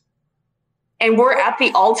married and we're at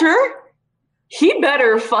the altar, he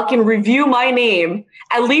better fucking review my name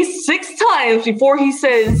at least 6 times before he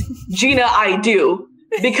says, Gina, I do.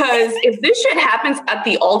 Because if this shit happens at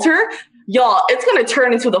the altar, y'all, it's going to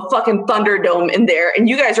turn into the fucking Thunderdome in there, and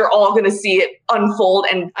you guys are all going to see it unfold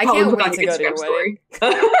and I can't put wait on to your go to your Instagram story.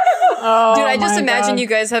 Oh, Dude, I just my imagine God. you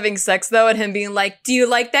guys having sex though, and him being like, "Do you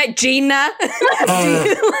like that, Gina? Do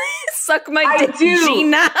you suck my I dick, do.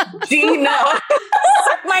 Gina? Gina.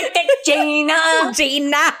 Suck my dick, Gina.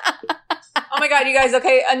 Gina." Oh my God, you guys,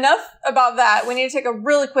 okay, enough about that. We need to take a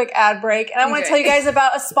really quick ad break. And I want to Okay. tell you guys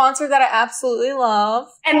about a sponsor that I absolutely love.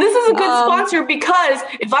 And this is a good sponsor because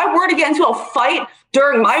if I were to get into a fight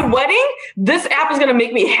during my wedding, this app is going to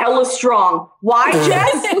make me hella strong. Why,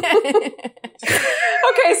 Jess?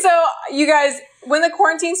 Okay, so you guys, when the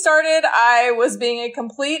quarantine started, I was being a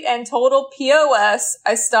complete and total POS.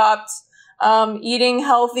 I stopped eating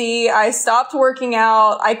healthy. I stopped working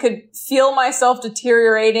out. I could feel myself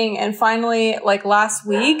deteriorating. And finally, like last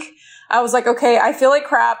week, I was like, okay, I feel like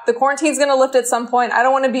crap. The quarantine's going to lift at some point. I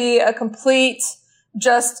don't want to be a complete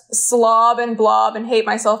just slob and blob and hate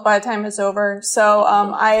myself by the time it's over. So,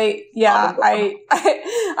 I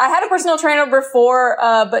had a personal trainer before,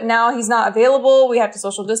 but now he's not available. We have to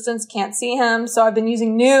social distance, can't see him. So I've been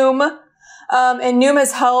using Noom, and Noom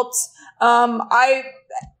has helped.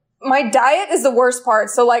 My diet is the worst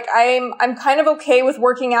part. So like I'm kind of okay with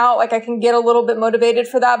working out. Like I can get a little bit motivated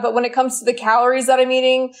for that. But when it comes to the calories that I'm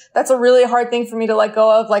eating, that's a really hard thing for me to let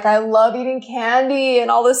go of. Like I love eating candy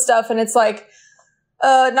and all this stuff. And it's like,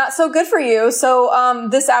 not so good for you. So,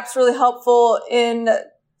 this app's really helpful in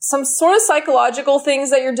some sort of psychological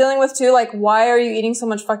things that you're dealing with too. Like, why are you eating so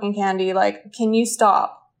much fucking candy? Like, can you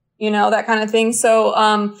stop? You know, that kind of thing. So,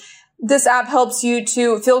 this app helps you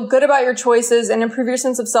to feel good about your choices and improve your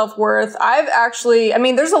sense of self-worth.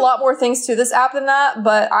 There's a lot more things to this app than that,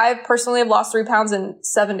 but I personally have lost 3 pounds in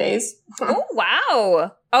 7 days. Oh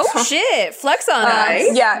wow! Oh shit! Flex on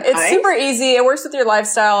us. Yeah, it's Nice. super easy. It works with your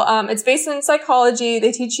lifestyle. It's based in psychology.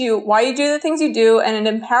 They teach you why you do the things you do, and it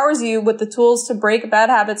empowers you with the tools to break bad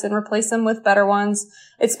habits and replace them with better ones.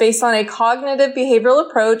 It's based on a cognitive behavioral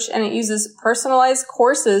approach, and it uses personalized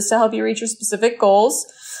courses to help you reach your specific goals.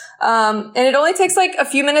 And it only takes like a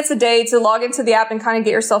few minutes a day to log into the app and kind of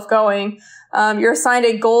get yourself going. You're assigned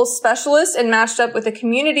a goals specialist and matched up with a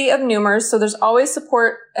community of Noomers. So there's always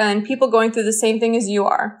support and people going through the same thing as you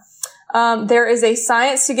are. There is a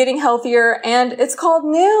science to getting healthier and it's called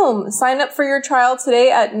Noom. Sign up for your trial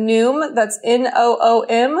today at Noom. That's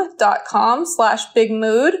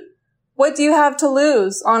NOOM.com/bigmood. What do you have to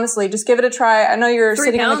lose? Honestly, just give it a try. I know you're 3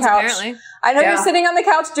 sitting on pounds the couch. apparently. I know Yeah. you're sitting on the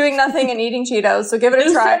couch doing nothing and eating Cheetos, so give it a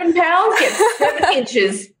Lose try. 7 pounds, get 7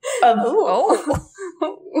 inches of Oh,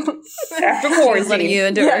 after she's letting quarantine. you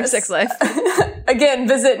into her Yes. sex life. Again,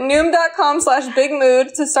 visit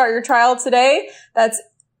Noom.com/bigmood to start your trial today. That's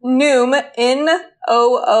Noom,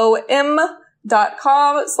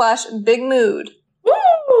 NOOM.com/bigmood.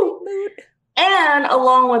 Woo! And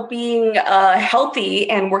along with being healthy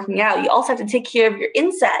and working out, you also have to take care of your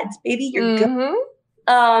insides, baby. Your gut. Mhm.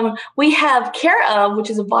 We have Care Of, which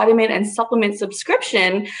is a vitamin and supplement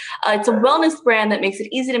subscription. It's a wellness brand that makes it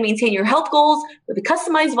easy to maintain your health goals with a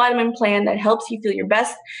customized vitamin plan that helps you feel your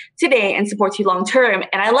best today and supports you long term.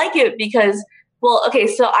 And I like it because, well, okay,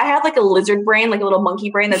 so I have like a lizard brain, like a little monkey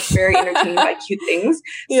brain that's very entertained by cute things.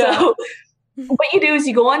 Yeah. So what you do is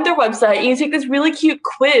you go on their website and you take this really cute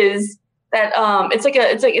quiz that it's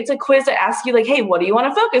a quiz that asks you like, hey, what do you want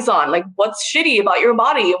to focus on? Like, what's shitty about your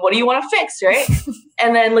body? What do you want to fix, right?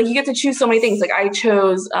 And then like you get to choose so many things. Like I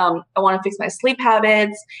chose I want to fix my sleep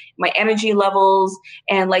habits, my energy levels,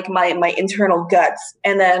 and like my internal guts.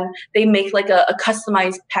 And then they make like a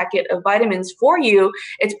customized packet of vitamins for you.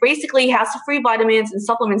 It's basically hassle-free vitamins and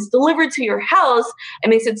supplements delivered to your house. It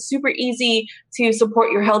makes it super easy to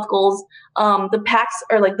support your health goals. The packs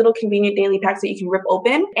are like little convenient daily packs that you can rip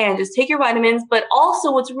open and just take your vitamins. But also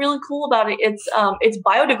what's really cool about it, it's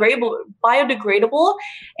biodegradable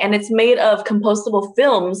and it's made of compostable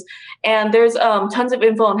films. And there's tons of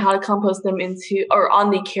info on how to compost them into or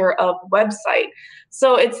on the Care Of website.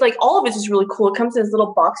 So it's like all of it's just really cool. It comes in this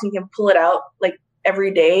little box and you can pull it out like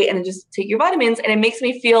every day and just take your vitamins. And it makes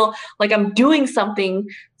me feel like I'm doing something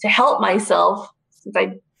to help myself since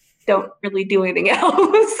I don't really do anything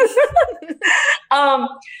else.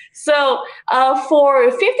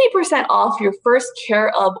 For 50% off your first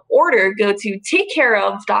Care Of order, go to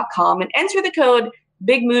takecareof.com and enter the code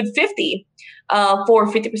BigMood50 for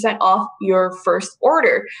 50% off your first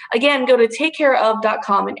order. Again, go to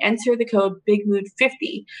takecareof.com and enter the code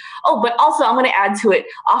BigMood50. Oh, but also I'm going to add to it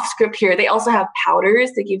off script here. They also have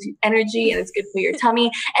powders that gives you energy and it's good for your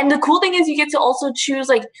tummy. And the cool thing is you get to also choose,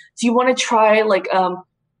 like, do you want to try like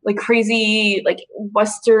crazy, like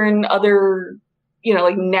Western other, you know,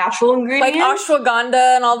 like natural ingredients? Like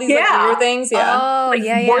ashwagandha and all these like weird things. Yeah. Oh,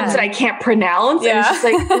 like words that I can't pronounce. Yeah. And it's just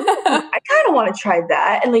like, I kind of want to try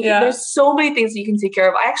that. And like, there's so many things that you can take care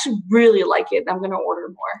of. I actually really like it. I'm going to order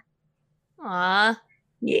more. Aw.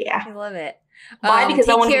 Yeah. I love it. Why? Because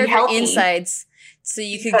I want to be healthy. Your insides. So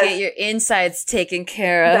you can get your insides taken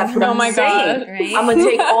care of. That's what I'm saying. Right? I'm going to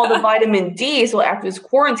take all the vitamin D. So after this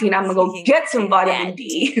quarantine, I'm going to go get some vitamin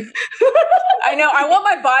D. I know. I want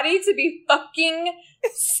my body to be fucking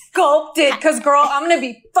sculpted. Because, girl, I'm going to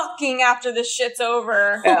be fucking after this shit's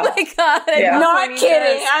over. Yeah. Oh, my God. Yeah. Not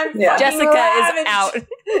kidding. I'm Jessica ravaged. is out.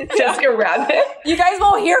 Jessica Rabbit. You guys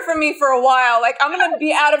won't hear from me for a while. Like, I'm going to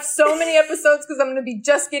be out of so many episodes because I'm going to be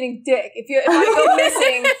just getting dick. If I go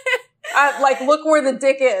missing... like, look where the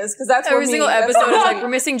dick is, because that's every single episode is like, we're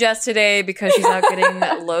missing Jess today because she's out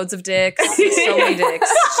getting loads of dicks. So many dicks.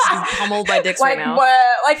 She's pummeled by dicks like, right now.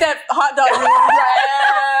 Like that hot dog.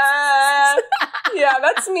 Yeah,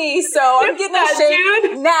 that's me. So I'm getting in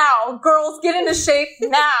shape now. Girls, get into shape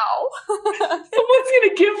now. Someone's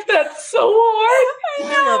gonna give that so hard.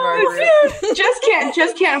 I love our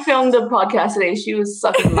Jess can't film the podcast today. She was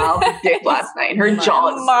sucking Miles' dick last night. Her jaw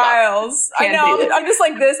is Miles. I know. I'm just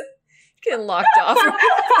like this. Getting locked off.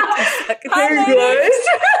 Hi, ladies.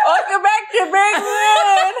 Welcome back to Big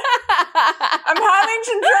Mood. I'm having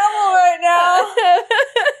some trouble right now.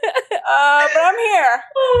 But I'm here.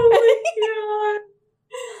 Oh my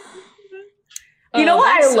God. You know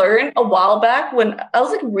what I learned a while back when I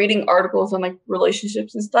was like reading articles on like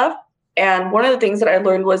relationships and stuff? And one of the things that I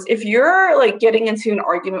learned was if you're like getting into an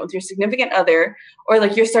argument with your significant other, or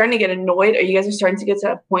like you're starting to get annoyed, or you guys are starting to get to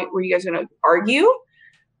that point where you guys are going to argue,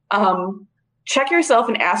 check yourself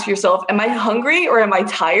and ask yourself, am I hungry or am I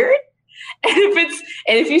tired? And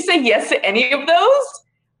if you say yes to any of those,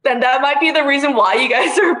 then that might be the reason why you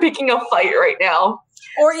guys are picking a fight right now.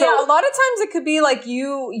 Or a lot of times it could be like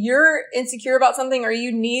you're insecure about something or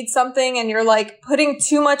you need something and you're like putting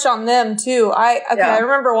too much on them too. I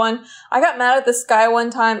remember I got mad at this guy one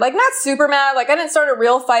time, like not super mad, like I didn't start a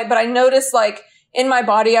real fight, but I noticed like in my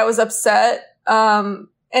body I was upset. And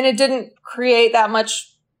it didn't create that much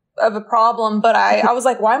of a problem, but I was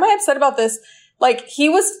like, why am I upset about this? Like he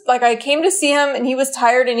was like, I came to see him and he was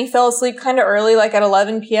tired and he fell asleep kind of early, like at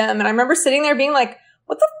 11 p.m. And I remember sitting there being like,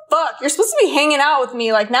 what the fuck? You're supposed to be hanging out with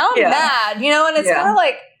me. Like now I'm mad, you know? And it's kind of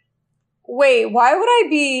like, wait, why would I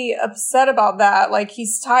be upset about that? Like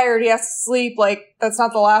he's tired. He has to sleep. Like that's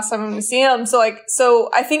not the last time I'm going to see him. So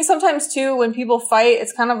I think sometimes too, when people fight,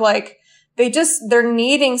 it's kind of like, they're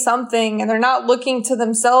needing something and they're not looking to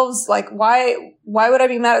themselves. Like, why would I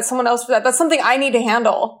be mad at someone else for that? That's something I need to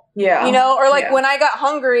handle. Yeah. You know, or like when I got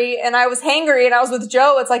hungry and I was hangry and I was with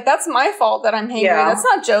Joe, it's like, that's my fault that I'm hangry. Yeah. That's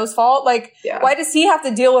not Joe's fault. Like, why does he have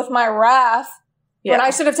to deal with my wrath when I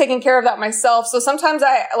should have taken care of that myself? So sometimes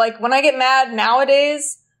when I get mad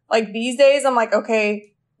nowadays, like these days, I'm like,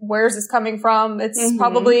 okay, where's this coming from? It's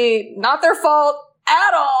probably not their fault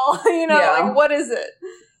at all. You know, like what is it?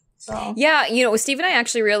 So. Yeah, you know, with Steve and I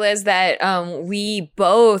actually realized that we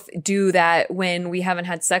both do that when we haven't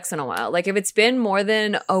had sex in a while. Like if it's been more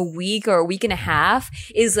than a week or a week and a half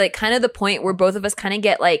is like kind of the point where both of us kind of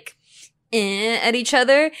get like at each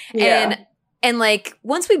other. Yeah. And like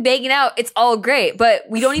once we bang it out, it's all great. But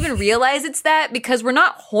we don't even realize it's that because we're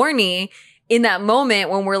not horny in that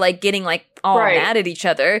moment when we're like getting like all mad at each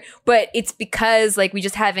other, but it's because like we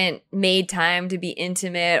just haven't made time to be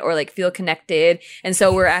intimate or like feel connected. And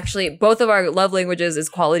so we're actually, both of our love languages is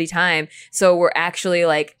quality time. So we're actually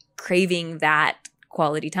like craving that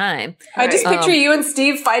quality time. I just picture you and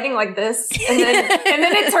Steve fighting like this, and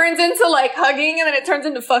then it turns into like hugging, and then it turns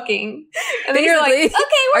into fucking, and then you're like, okay,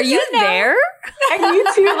 are you there? And you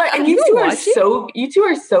two, you two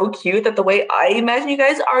are so cute that the way I imagine you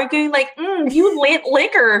guys arguing, like, you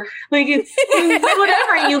liquor, like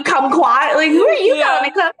whatever, you kumquat, like who are you calling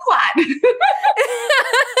a kumquat?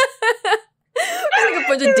 It's like a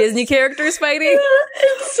bunch of Disney characters fighting.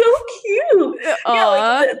 It's so cute. Yeah,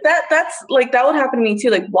 like that's like that would happen to me too.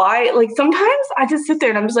 Like why? Like sometimes I just sit there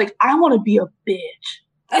and I'm just like, I want to be a bitch.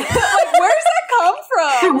 Like where does that come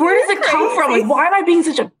from? Like, where does it come from? Like why am I being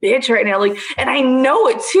such a bitch right now? Like, and I know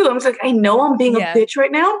it too. I'm just like, I know I'm being a bitch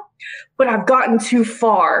right now, but I've gotten too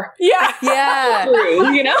far. Yeah.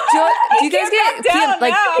 You know? Do you guys get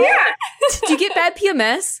do you get bad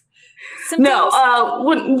PMS? symptoms? No,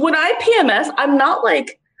 when I PMS, I'm not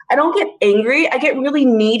like, I don't get angry. I get really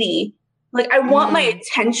needy. Like I want my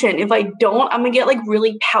attention. If I don't, I'm gonna get like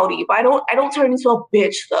really pouty. But I don't turn into a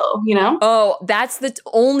bitch though, you know? Oh, that's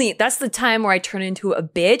the time where I turn into a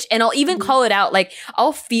bitch, and I'll even call it out. Like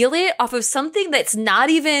I'll feel it off of something that's not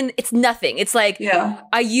even, it's nothing. It's like,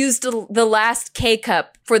 I used the last K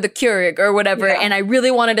cup for the Keurig or whatever, and I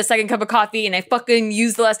really wanted a second cup of coffee, and I fucking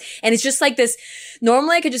used the last, and it's just like this.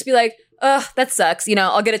 Normally I could just be like, ugh, that sucks. You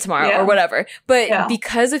know, I'll get it tomorrow or whatever. But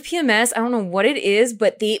because of PMS, I don't know what it is,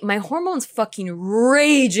 but my hormones fucking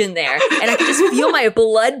rage in there. And I can just feel my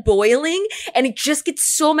blood boiling, and it just gets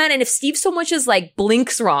so mad. And if Steve so much as like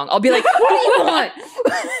blinks wrong, I'll be like, what do you want?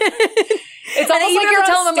 It's almost like you're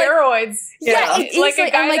on steroids. Like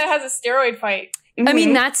a guy that has a steroid fight. I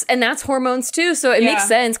mean, that's hormones too. So it makes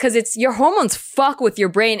sense because it's your hormones fuck with your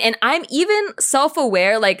brain. And I'm even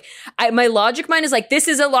self-aware. Like my logic mind is like, this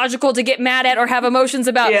is illogical to get mad at or have emotions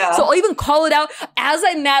about. So I'll even call it out as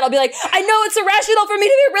I'm mad. I'll be like, I know it's irrational for me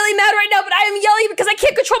to be really mad right now, but I am yelling because I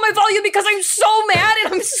can't control my volume because I'm so mad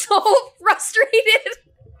and I'm so frustrated.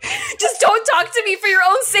 Just don't talk to me for your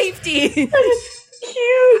own safety.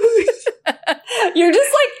 Cute. You're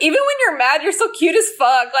just like, even when you're mad, you're so cute as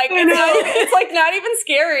fuck. Like it's like not even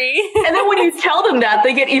scary. And then when you tell them that,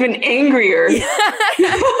 they get even angrier. Like,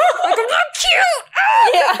 I'm not cute.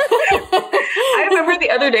 I remember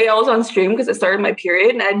the other day I was on stream because I started my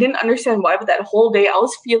period, and I didn't understand why, but that whole day I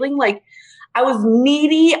was feeling like I was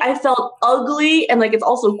needy. I felt ugly, and like it's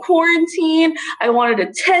also quarantine. I wanted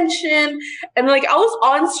attention, and like I was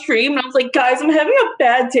on stream, and I was like, "Guys, I'm having a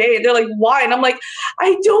bad day." And they're like, "Why?" And I'm like,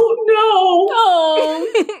 "I don't know." Oh.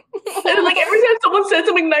 And like every time someone said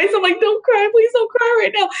something nice, I'm like, "Don't cry, please don't cry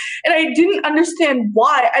right now." And I didn't understand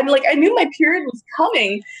why. And like I knew my period was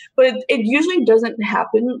coming, but it usually doesn't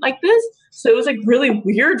happen like this. So it was like really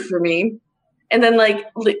weird for me. And then like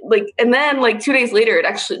 2 days later, it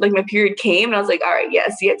actually, like, my period came, and I was like, all right, yeah,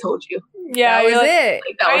 see, I told you. Yeah, that was it.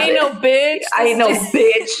 Like, I ain't no bitch. I ain't no bitch.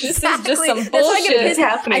 This is just some That's why I get bullshit. pissed.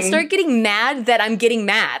 Happening. I start getting mad that I'm getting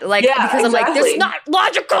mad. Like, Yeah, because I'm like, this is not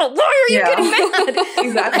logical. Why are you getting mad?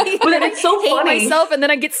 Exactly. But then it's so I hate funny. myself, and then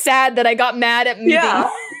I get sad that I got mad at me. Yeah.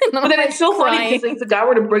 But then it's so funny because if the guy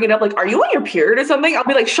were to bring it up, like, are you on your period or something? I'll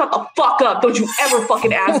be like, shut the fuck up. Don't you ever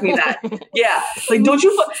fucking ask me that. Yeah. Like, don't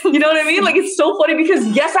you, you know what I mean? Like, it's so funny because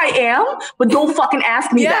yes, I am, but don't fucking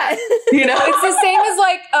ask me that. You know? It's the same as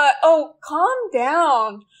like, oh, calm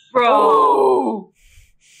down. Bro. Ooh.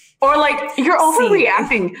 Or like, you're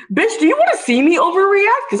overreacting. Bitch, do you want to see me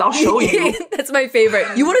overreact? Because I'll show you. That's my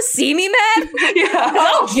favorite. You want to see me mad? Yeah.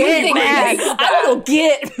 I'll get mad. I will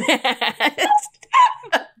get mad.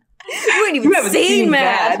 You ain't even seen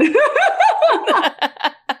mad.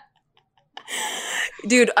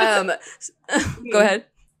 Dude, go ahead.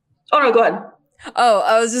 Oh, no, go ahead.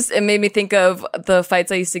 Oh, it made me think of the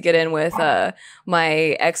fights I used to get in with my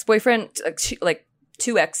ex-boyfriend, like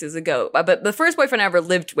 2 exes ago, but the first boyfriend I ever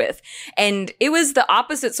lived with. And it was the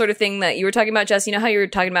opposite sort of thing that you were talking about, Jess. You know how you were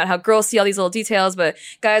talking about how girls see all these little details, but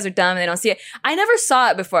guys are dumb and they don't see it. I never saw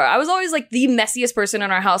it before. I was always like the messiest person in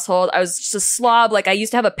our household. I was just a slob. Like I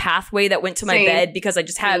used to have a pathway that went to my bed because I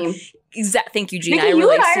just had thank you, Gina. You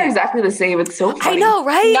and I are exactly the same. It's so funny. I know,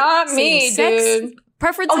 right? Not me, dude.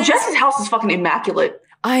 Preferences. Oh, Jess's house is fucking immaculate.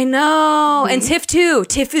 I know. And Tiff too.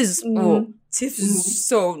 Tiff is Tiff is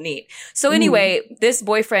so neat. So anyway, this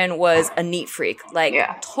boyfriend was a neat freak. Like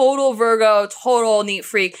total Virgo, total neat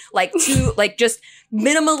freak. Like just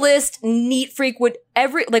minimalist, neat freak. Would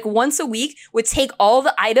once a week would take all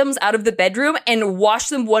the items out of the bedroom and wash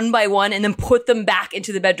them one by one and then put them back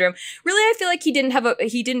into the bedroom. Really, I feel like he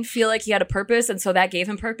didn't feel like he had a purpose, and so that gave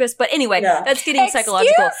him purpose. But anyway, that's getting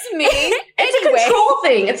psychological. Excuse me. It's a control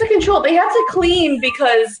thing. It's a control. They have to clean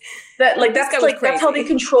because that's how they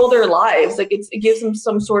control their lives. Like it gives them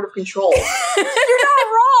some sort of control. You're not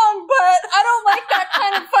wrong, but I don't like that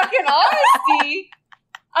kind of fucking honesty.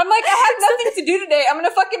 I'm like, I have nothing to do today. I'm gonna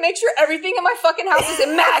fucking make sure everything in my fucking house is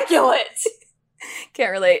immaculate.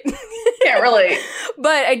 Can't relate. Can't relate.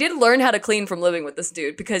 But I did learn how to clean from living with this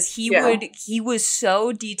dude because he was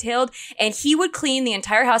so detailed, and he would clean the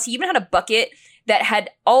entire house. He even had a bucket that had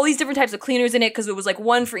all these different types of cleaners in it because it was like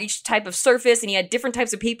one for each type of surface, and he had different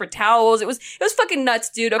types of paper towels. It was fucking nuts,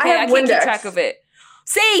 dude. Okay, I can't keep track of it.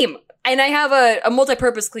 Same. And I have a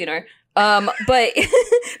multi-purpose cleaner. But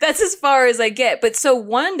that's as far as I get. But so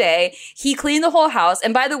one day he cleaned the whole house.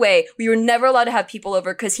 And by the way, we were never allowed to have people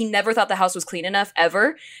over because he never thought the house was clean enough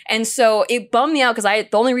ever. And so it bummed me out because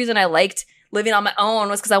the only reason I liked living on my own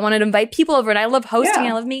was because I wanted to invite people over, and I love hosting.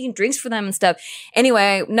 Yeah. I love making drinks for them and stuff.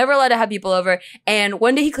 Anyway, never allowed to have people over. And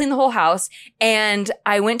one day he cleaned the whole house, and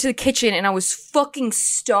I went to the kitchen and I was fucking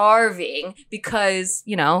starving because,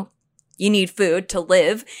 you know, you need food to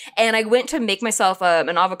live. And I went to make myself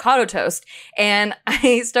an avocado toast, and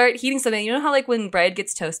I start heating something. You know how like when bread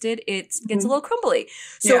gets toasted, it gets a little crumbly.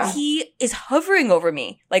 So he is hovering over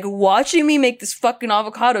me, like watching me make this fucking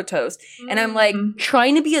avocado toast. And I'm like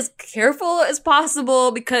trying to be as careful as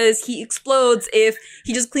possible because he explodes if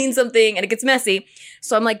he just cleans something and it gets messy.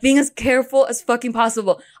 So I'm like being as careful as fucking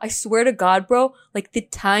possible. I swear to God, bro, like the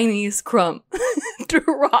tiniest crumb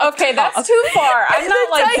dropped. Okay, that's too far. I'm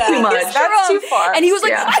not like that. Too much. That's too far. And he was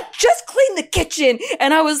like, I just cleaned the kitchen.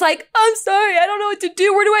 And I was like, I'm sorry, I don't know what to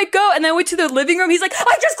do. Where do I go? And then I went to the living room. He's like,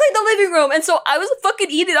 I just cleaned the living room. And so I was fucking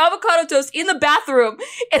eating avocado toast in the bathroom.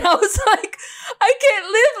 And I was like, I can't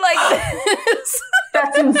live like this.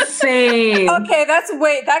 That's insane. Okay,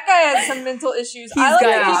 that guy has some mental issues. I like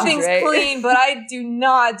to keep things clean, but I do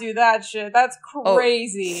not do that shit. That's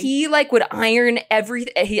crazy. He like would iron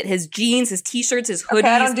everything, his jeans, his t-shirts, his hoodies. Okay,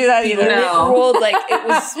 I don't do that either. Rolled, like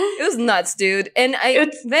it was nuts, dude. And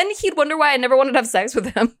then he'd wonder why I never wanted to have sex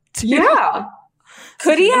with him. Yeah.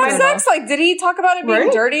 Could he have sex? Like, did he talk about it being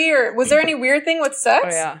dirty, or was there any weird thing with sex? Oh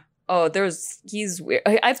yeah. Oh, he's weird.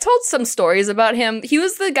 I've told some stories about him. He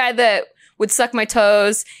was the guy that would suck my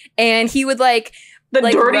toes, and he would like the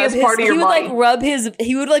dirtiest part of your body.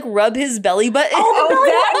 He would rub his belly button. Oh,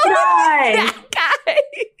 that guy. That guy.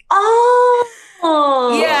 Oh.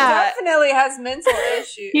 Yeah. He definitely has mental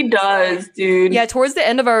issues. He does, dude. Yeah, towards the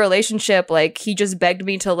end of our relationship, like he just begged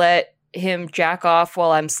me to let him jack off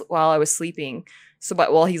while I was sleeping. So,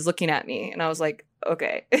 but while he's looking at me, and I was like,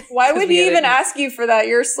 okay. Why would he even ask you for that?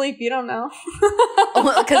 You're asleep. You don't know.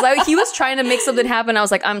 Because he was trying to make something happen. I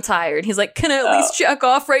was like, I'm tired. He's like, can I at least jack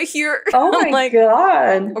off right here? Oh my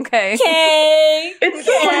God. Okay. It's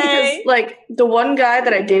so funny because like the one guy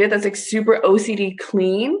that I dated that's like super OCD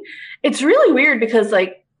clean, it's really weird because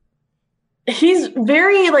like he's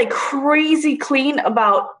very like crazy clean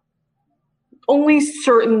about only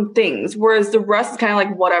certain things, whereas the rest is kind of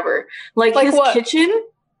like whatever. Like his kitchen,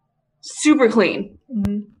 super clean.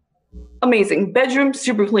 Mm-hmm. Amazing. Bedroom,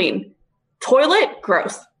 super clean. Toilet,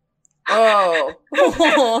 gross. Oh.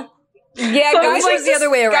 Yeah, so guys are the other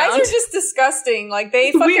way around. Guys are just disgusting. Like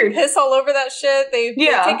they fucking piss all over that shit. They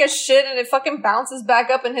take a shit and it fucking bounces back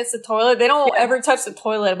up and hits the toilet. They don't ever touch the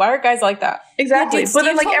toilet. Why are guys like that? Exactly. But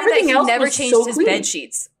then like everything else never was changed so his clean. bed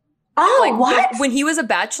sheets. Oh, like, what? When he was a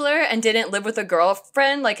bachelor and didn't live with a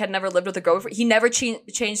girlfriend, like had never lived with a girlfriend, he never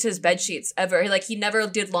changed his bed sheets ever. He never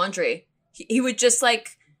did laundry. He would just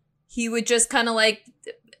kind of like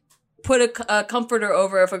put a comforter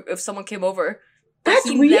over if someone came over. That's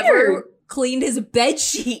he weird. Never cleaned his bed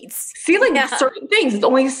sheets. See, like certain things. It's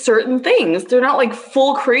only certain things. They're not like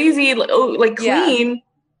full crazy, like clean. Yeah.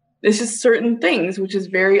 It's just certain things, which is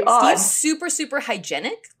very odd. Steve's super, super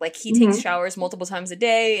hygienic. Like he takes showers multiple times a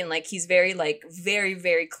day, and like he's very,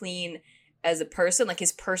 very clean as a person. Like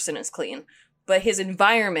his person is clean, but his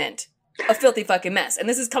environment a filthy fucking mess. And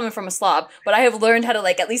this is coming from a slob, but I have learned how to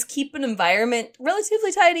like at least keep an environment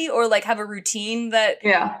relatively tidy, or like have a routine that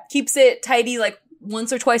keeps it tidy like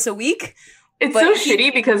once or twice a week. It's so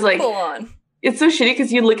shitty because like it's so shitty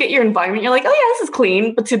because you look at your environment, you're like, oh yeah, this is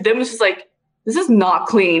clean, but to them it's just like, this is not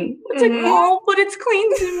clean. It's like, oh, but it's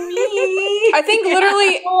clean to me. I think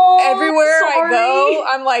literally everywhere I go,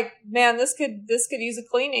 I'm like, man, this could use a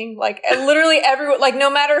cleaning. Like literally everywhere, like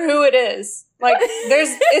no matter who it is. Like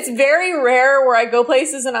it's very rare where I go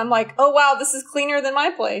places and I'm like, oh wow, this is cleaner than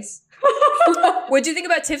my place. What do you think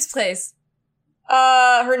about Tiff's place?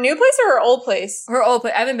 Her new place or her old place? Her old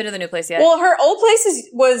place. I haven't been to the new place yet. Well, her old place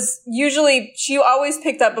was usually, she always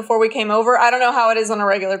picked up before we came over. I don't know how it is on a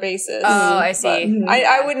regular basis. Oh, I see.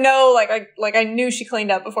 I would know, like I knew she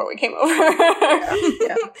cleaned up before we came over.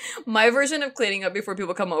 Yeah. My version of cleaning up before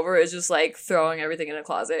people come over is just like throwing everything in a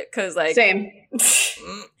closet. Cause like. Same.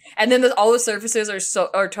 And then all the surfaces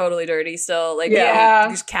are totally dirty still. Like,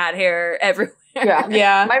 there's cat hair everywhere. Yeah.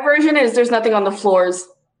 Yeah. My version is there's nothing on the floors.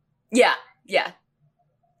 Yeah. Yeah.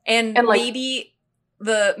 And like,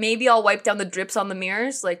 maybe I'll wipe down the drips on the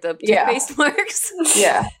mirrors, like the toothpaste marks.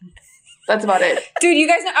 Yeah. That's about it. Dude, you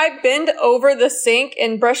guys know I bend over the sink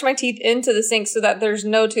and brush my teeth into the sink so that there's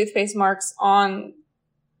no toothpaste marks on.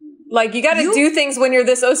 Like, you gotta do things when you're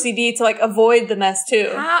this OCD to, like, avoid the mess, too.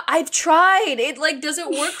 I've tried. It, like, doesn't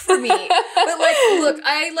work for me. But, like, look,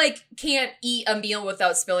 I, like, can't eat a meal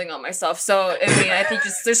without spilling on myself. So, I mean, I think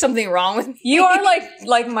there's something wrong with me. You are,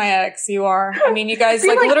 like my ex. You are. I mean, you guys,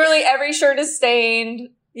 like, literally every shirt is stained.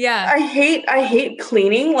 Yeah. I hate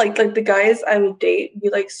cleaning. Like the guys I would date be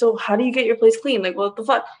like, so how do you get your place clean? Like, what the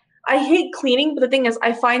fuck? I hate cleaning, but the thing is,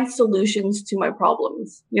 I find solutions to my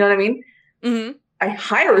problems. You know what I mean? Mm-hmm. I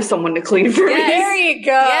hire someone to clean for Yes. me. There you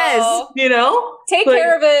go. Yes. You know? Take Like,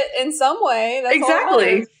 care of it in some way. That's all that exactly.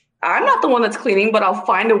 matters. I'm not the one that's cleaning, but I'll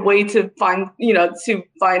find a way to find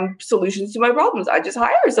solutions to my problems. I just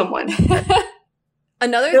hire someone.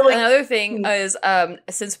 Another thing is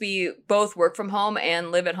since we both work from home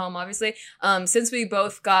and live at home, obviously, since we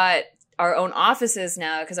both got our own offices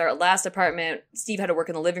now, because our last apartment, Steve had to work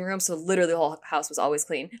in the living room, so literally the whole house was always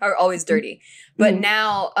clean or always dirty. But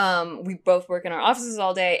now we both work in our offices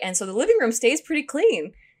all day, and so the living room stays pretty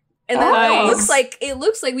clean. And then it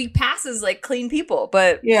looks like we pass as like clean people,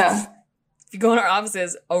 but yeah, if you go in our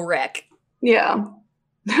offices, a wreck. Yeah.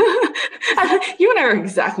 You and I are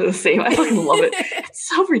exactly the same. I fucking love it. It's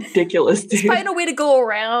so ridiculous, dude. Just find a way to go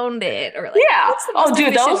around it, or like, yeah. what's the most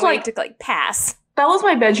Dude, that was way like to like pass. That was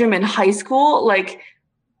my bedroom in high school. Like,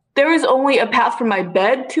 there was only a path from my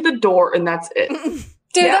bed to the door, and that's it.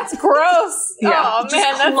 Dude, that's gross. Yeah, oh just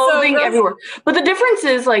man, that's clothing so gross. everywhere. But the difference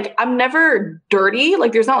is, like, I'm never dirty.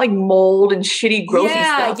 Like, there's not like mold and shitty, grossy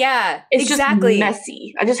stuff. Yeah, It's exactly. just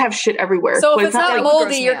messy. I just have shit everywhere. So But if it's not like- moldy,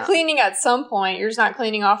 gross me you're out. cleaning at some point. You're just not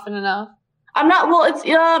cleaning often enough. I'm not. Well,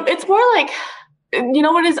 it's more like, you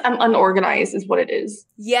know what it is? I'm unorganized, is what it is.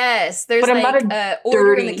 Yes, there's But I'm like not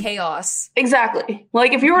order in dirty- the chaos. Exactly.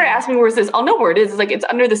 Like, if you were to ask me where it is, I'll know where it is. It's like it's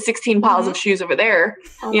under the 16 piles of shoes over there.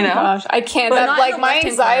 Oh You my know? gosh, I can't. But That, Not like in the my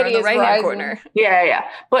left-hand corner, anxiety in the is right-hand rising. corner. Yeah.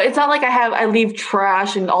 But it's not like I leave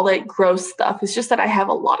trash and all that gross stuff. It's just that I have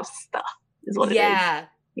a lot of stuff, is what it is.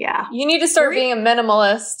 Yeah. You need to start Very- being a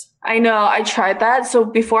minimalist. I know. I tried that. So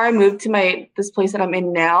before I moved to this place that I'm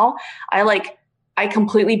in now, I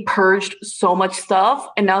completely purged so much stuff.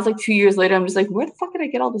 And now it's like 2 years later, I'm just like, where the fuck did I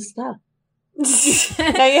get all this stuff?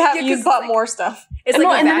 Now Yeah, you 'cause bought like- more stuff. It's And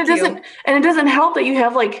like a and then vacuum. it doesn't help that you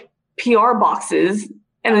have like PR boxes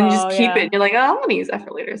and then you just Oh, keep yeah. it. And you're like, oh, I'm gonna use that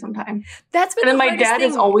for later sometime. That's been And then the my hardest dad thing.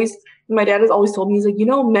 has always told me, he's like,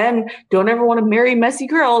 men don't ever want to marry messy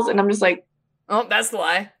girls. And I'm just like, Oh, that's the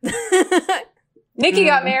lie. Nikki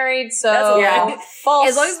got married, so That's okay. false.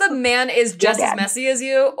 As long as the man is just as dad. messy as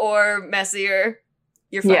you or messier,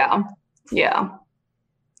 you're fine. yeah.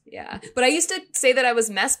 Yeah. But I used to say that I was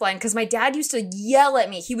mess blind because my dad used to yell at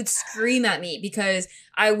me. He would scream at me because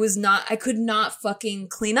I could not fucking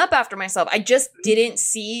clean up after myself. I just didn't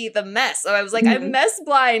see the mess. So I was like, I'm mess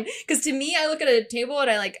blind. Because to me, I look at a table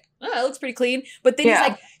and I like, oh, it looks pretty clean. But then he's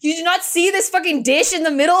like, you do not see this fucking dish in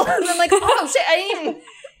the middle? And I'm like, oh shit,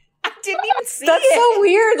 I didn't even see That's it. so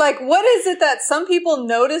weird. Like, what is it that some people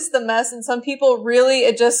notice the mess and some people really,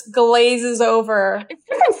 it just glazes over? It's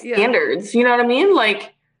different Yeah. standards. You know what I mean?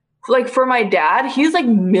 Like for my dad, he's like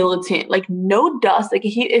militant, like no dust. Like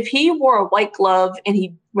if he wore a white glove and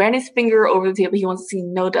he ran his finger over the table, he wants to see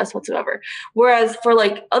no dust whatsoever. Whereas for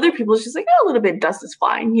like other people, it's just like, oh, a little bit of dust is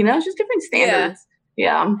fine. You know, it's just different standards.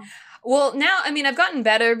 Yeah. Well, now, I mean, I've gotten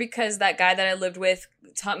better because that guy that I lived with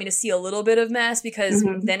taught me to see a little bit of mess because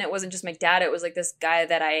then it wasn't just my dad. It was like this guy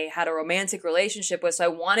that I had a romantic relationship with. So I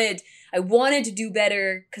wanted to do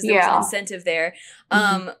better because there was an incentive there.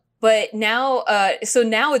 But now, so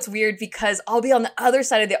now it's weird because I'll be on the other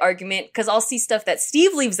side of the argument because I'll see stuff that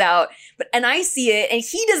Steve leaves out, and I see it and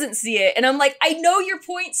he doesn't see it. And I'm like, I know your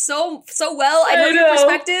point so well. I know your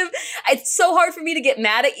perspective. It's so hard for me to get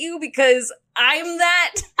mad at you because I'm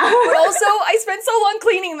that. But also, I spent so long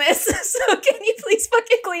cleaning this. So can you please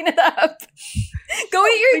fucking clean it up? Go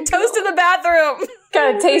eat your toast in the bathroom.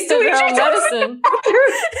 Gotta taste of your own medicine.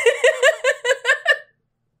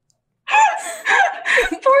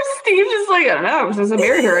 Poor Steve, just like, I don't know, since I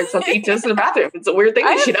married her, it's something he does in the bathroom. It's a weird thing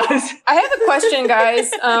that she does. I have a question,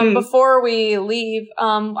 guys. Before we leave,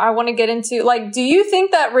 I want to get into, like, do you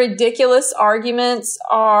think that ridiculous arguments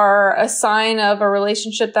are a sign of a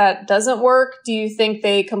relationship that doesn't work? Do you think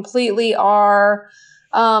they completely are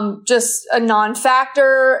just a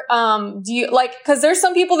non-factor? Do you, like, because there's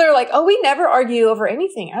some people that are like, oh, we never argue over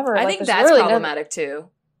anything ever. I Like, think there's that's really problematic too.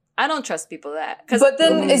 I don't trust people that. But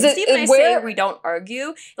then is it Steve and I where say we don't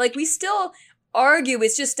argue? Like we still argue.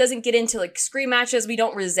 It just doesn't get into like scream matches. We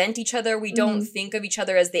don't resent each other. We don't think of each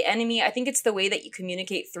other as the enemy. I think it's the way that you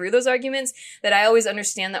communicate through those arguments that I always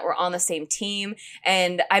understand that we're on the same team.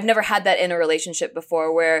 And I've never had that in a relationship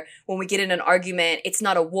before where when we get in an argument, it's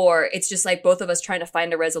not a war. It's just like both of us trying to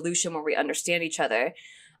find a resolution where we understand each other.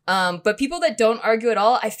 But people that don't argue at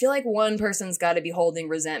all, I feel like one person's got to be holding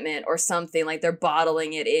resentment or something, like they're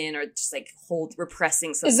bottling it in or just like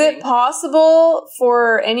repressing something. Is it possible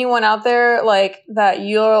for anyone out there like that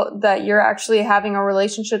you're actually having a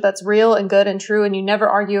relationship that's real and good and true and you never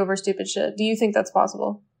argue over stupid shit? Do you think that's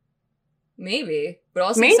possible? Maybe, but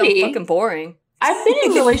also it sounds fucking boring. I've been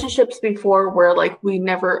in relationships before where like we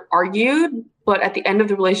never argued, but at the end of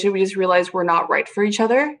the relationship, we just realized we're not right for each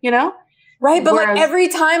other, you know? Right, but like every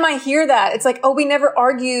time I hear that, it's like, oh, we never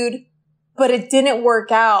argued, but it didn't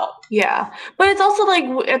work out. Yeah, but it's also like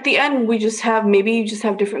at the end, we just have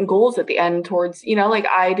different goals at the end towards, you know, like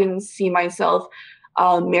I didn't see myself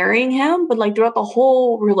marrying him, but like throughout the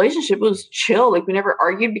whole relationship, it was chill. Like we never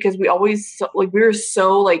argued because we were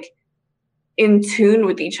so like in tune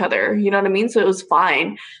with each other, you know what I mean? So it was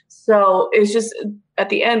fine. So it's just at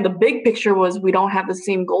the end, the big picture was we don't have the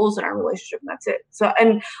same goals in our relationship, and that's it. So,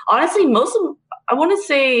 and honestly, I want to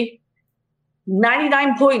say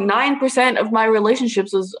 99.9% of my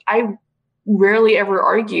relationships was I rarely ever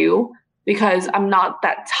argue because I'm not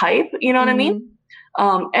that type, you know what I mean?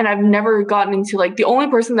 And I've never gotten into like, the only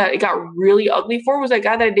person that it got really ugly for was that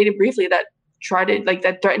guy that I dated briefly that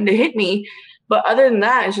threatened to hit me. But other than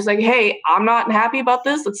that, it's just like, hey, I'm not happy about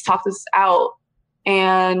this. Let's talk this out. But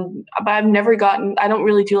I don't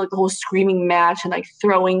really do like the whole screaming match and like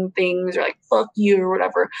throwing things or like fuck you or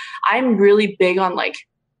whatever. I'm really big on like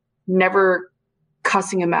never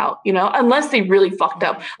cussing him out, you know, unless they really fucked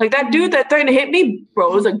up. Like that dude that threatened to hit me, bro,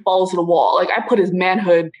 it was like balls to the wall. Like I put his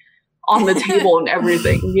manhood on the table and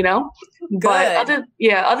everything, you know? Good. But other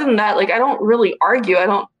than that, like I don't really argue. I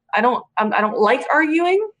don't like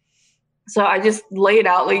arguing. So I just lay it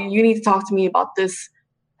out. Like, you need to talk to me about this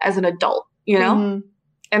as an adult, you know? Mm-hmm.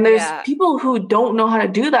 And there's people who don't know how to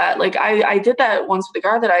do that. Like I did that once with a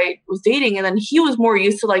guy that I was dating, and then he was more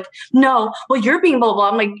used to like, no, well, you're being blah, blah.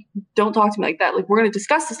 I'm like, don't talk to me like that. Like, we're going to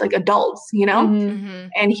discuss this like adults, you know? Mm-hmm.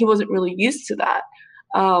 And he wasn't really used to that.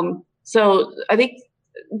 So I think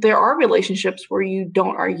there are relationships where you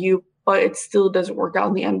don't argue, but it still doesn't work out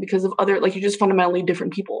in the end because of other, like, you're just fundamentally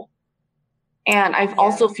different people. And I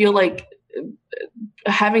also feel like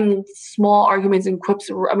having small arguments and quips,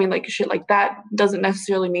 I mean, like shit like that doesn't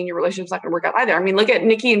necessarily mean your relationship's not going to work out either. I mean, look at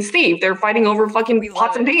Nikki and Steve. They're fighting over fucking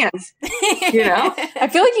pots and pans, you know? I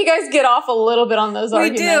feel like you guys get off a little bit on those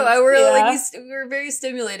arguments. We do. We're very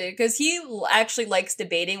stimulated because he actually likes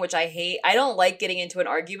debating, which I hate. I don't like getting into an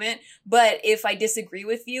argument, but if I disagree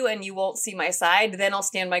with you and you won't see my side, then I'll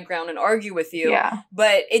stand my ground and argue with you. Yeah.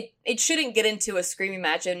 But it shouldn't get into a screaming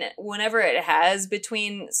match, and whenever it has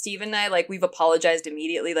between Steve and I, like, we've apologized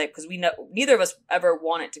immediately, like, because we know neither of us ever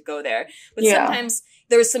want it to go there. But sometimes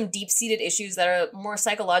there's some deep-seated issues that are more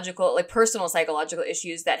psychological, like personal psychological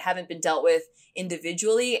issues that haven't been dealt with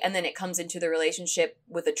individually, and then it comes into the relationship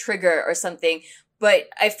with a trigger or something. But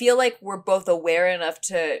I feel like we're both aware enough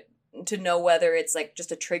to know whether it's like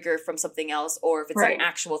just a trigger from something else or if it's an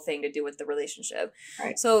actual thing to do with the relationship.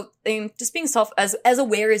 Right. So just being as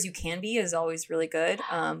aware as you can be is always really good.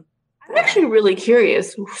 I'm actually really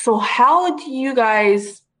curious. So how do you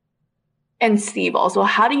guys, and Steve also,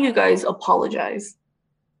 how do you guys apologize?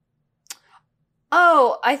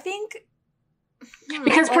 Oh, I think...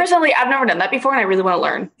 Because personally, I've never done that before and I really want to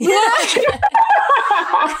learn.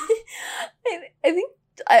 I think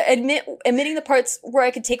admitting the parts where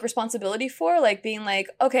I could take responsibility for, like being like,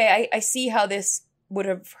 okay, I see how this would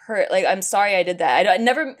have hurt. Like, I'm sorry I did that.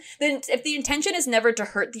 Then if the intention is never to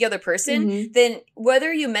hurt the other person, then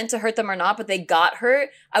whether you meant to hurt them or not, but they got hurt,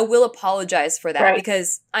 I will apologize for that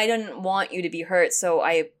because I didn't want you to be hurt. So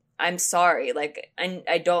I'm sorry. Like,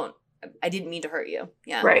 I didn't mean to hurt you.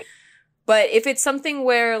 Yeah. Right. But if it's something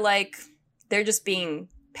where like they're just being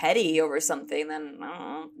petty over something, then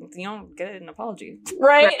you don't get an apology,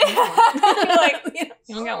 right? Like,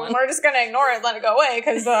 you don't get one. We're just gonna ignore it, let it go away,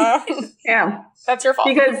 because that's your fault.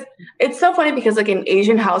 Because it's so funny because like in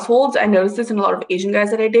Asian households, I noticed this in a lot of Asian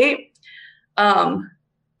guys that I date.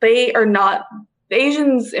 They are not, the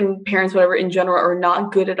Asians and parents, whatever, in general, are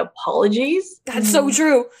not good at apologies. That's so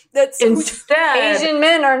true. Instead, Asian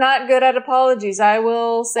men are not good at apologies. I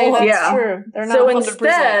will say that's true. They're not. So 100%.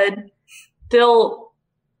 Instead, they'll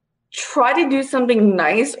try to do something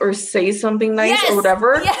nice or say something nice or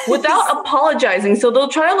whatever without apologizing. So they'll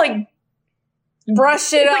try to like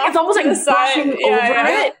brush it off. It's almost like brushing over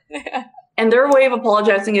it. Yeah. And their way of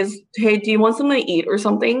apologizing is, hey, do you want something to eat or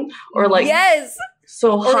something? Or like,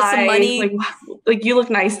 so or hi, some money. Like you look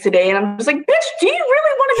nice today. And I'm just like, bitch, do you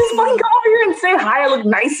really want to just fucking come over here and say hi, I look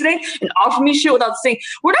nice today, and offer me shit without saying,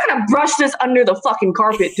 we're not going to brush this under the fucking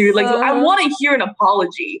carpet, dude. Like, I want to hear an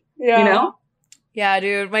apology, you know? Yeah,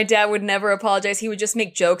 dude. My dad would never apologize. He would just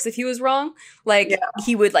make jokes if he was wrong. Like,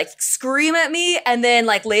 he would, like, scream at me, and then,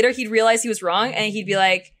 like, later he'd realize he was wrong, and he'd be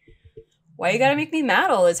like, why you gotta make me mad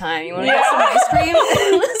all the time? You wanna get some ice cream?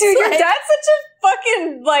 Dude, your dad's such a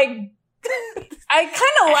fucking, like, I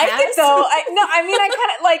kind of like it, though. I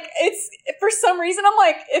kind of, like, it's, for some reason, I'm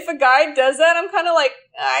like, if a guy does that, I'm kind of like,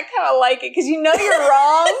 I kind of like it, because you know you're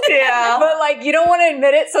wrong. Yeah. But, like, you don't want to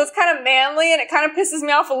admit it, so it's kind of manly, and it kind of pisses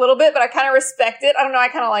me off a little bit, but I kind of respect it. I don't know, I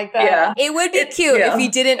kind of like that. Yeah. It would be cute if he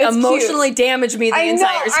didn't emotionally damage me the entire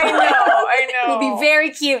time. I know. It would be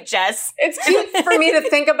very cute, Jess. It's cute for me to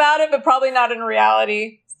think about it, but probably not in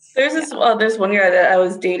reality. There's this one guy that I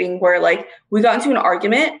was dating where, like, we got into an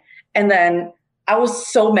argument, and then I was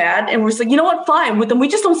so mad, and we're just like, you know what, fine. Then we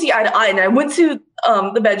just don't see eye to eye. And I went to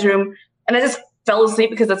the bedroom, and I just fell asleep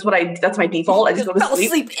because that's my default. I just go to fell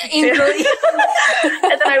sleep. Angrily.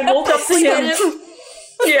 And then I woke up to him.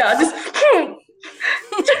 Yeah, just.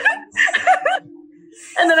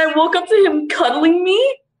 And then I woke up to him cuddling me.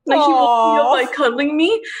 Like, he woke me up by cuddling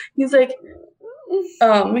me. He's like,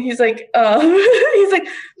 I'm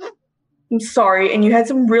sorry, and you had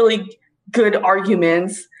some really good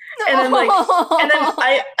arguments. And then I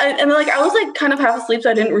was like kind of half asleep,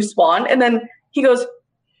 so I didn't respond. And then he goes,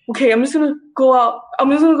 okay, I'm just gonna go out.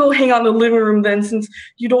 I'm just gonna go hang out in the living room then, since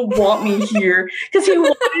you don't want me here. Because he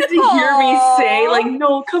wanted to hear me say, like,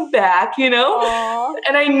 no, come back, you know? Aww.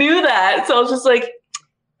 And I knew that, so I was just like,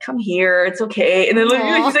 come here, it's okay. And then he's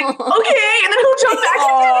like, okay, and then he'll jump back.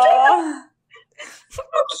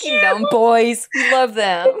 You know, boys, we love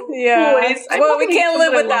them. Yeah. Boys. Well, we can't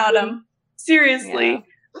live without them. Seriously. Yeah.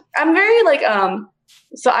 I'm very, like,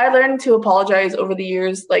 so I learned to apologize over the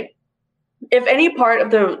years. Like, if any part of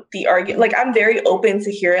the argument, like, I'm very open to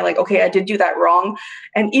hearing, like, okay, I did do that wrong.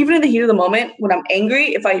 And even in the heat of the moment, when I'm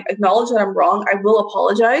angry, if I acknowledge that I'm wrong, I will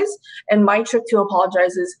apologize. And my trick to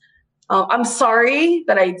apologize is, I'm sorry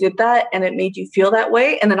that I did that and it made you feel that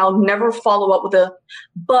way. And then I'll never follow up with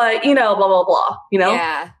but, you know, blah, blah, blah, you know?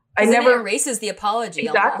 Yeah. I never erases the apology.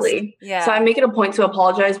 Exactly. Almost. Yeah. So I make it a point to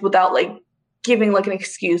apologize without, like, giving, like, an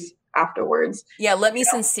excuse afterwards. Yeah, let me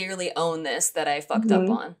sincerely own this that I fucked up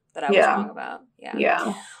on, that I was wrong about. Yeah.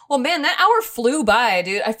 Yeah. Well, man, that hour flew by,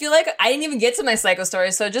 dude. I feel like I didn't even get to my psycho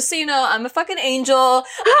story. So just so you know, I'm a fucking angel.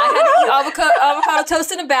 I had to eat avocado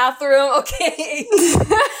toast in a bathroom. Okay.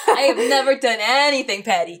 I have never done anything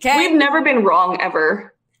petty. Okay. We've never been wrong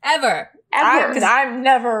ever. Ever. I'm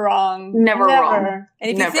never wrong. Never wrong.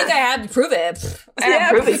 And if you think I have to prove it,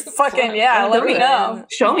 prove it. Fucking yeah, let me know.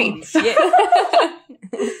 Show me. Yeah.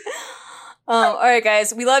 All right,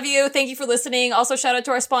 guys. We love you. Thank you for listening. Also, shout out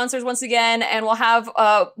to our sponsors once again. And we'll have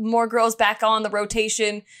more girls back on the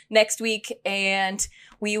rotation next week. And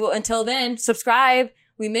we will, until then, subscribe.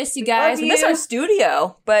 We miss you guys. We miss our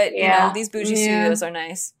studio. But, you know, these bougie studios are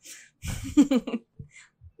nice.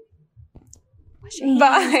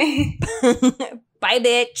 Bye. Bye,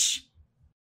 bitch.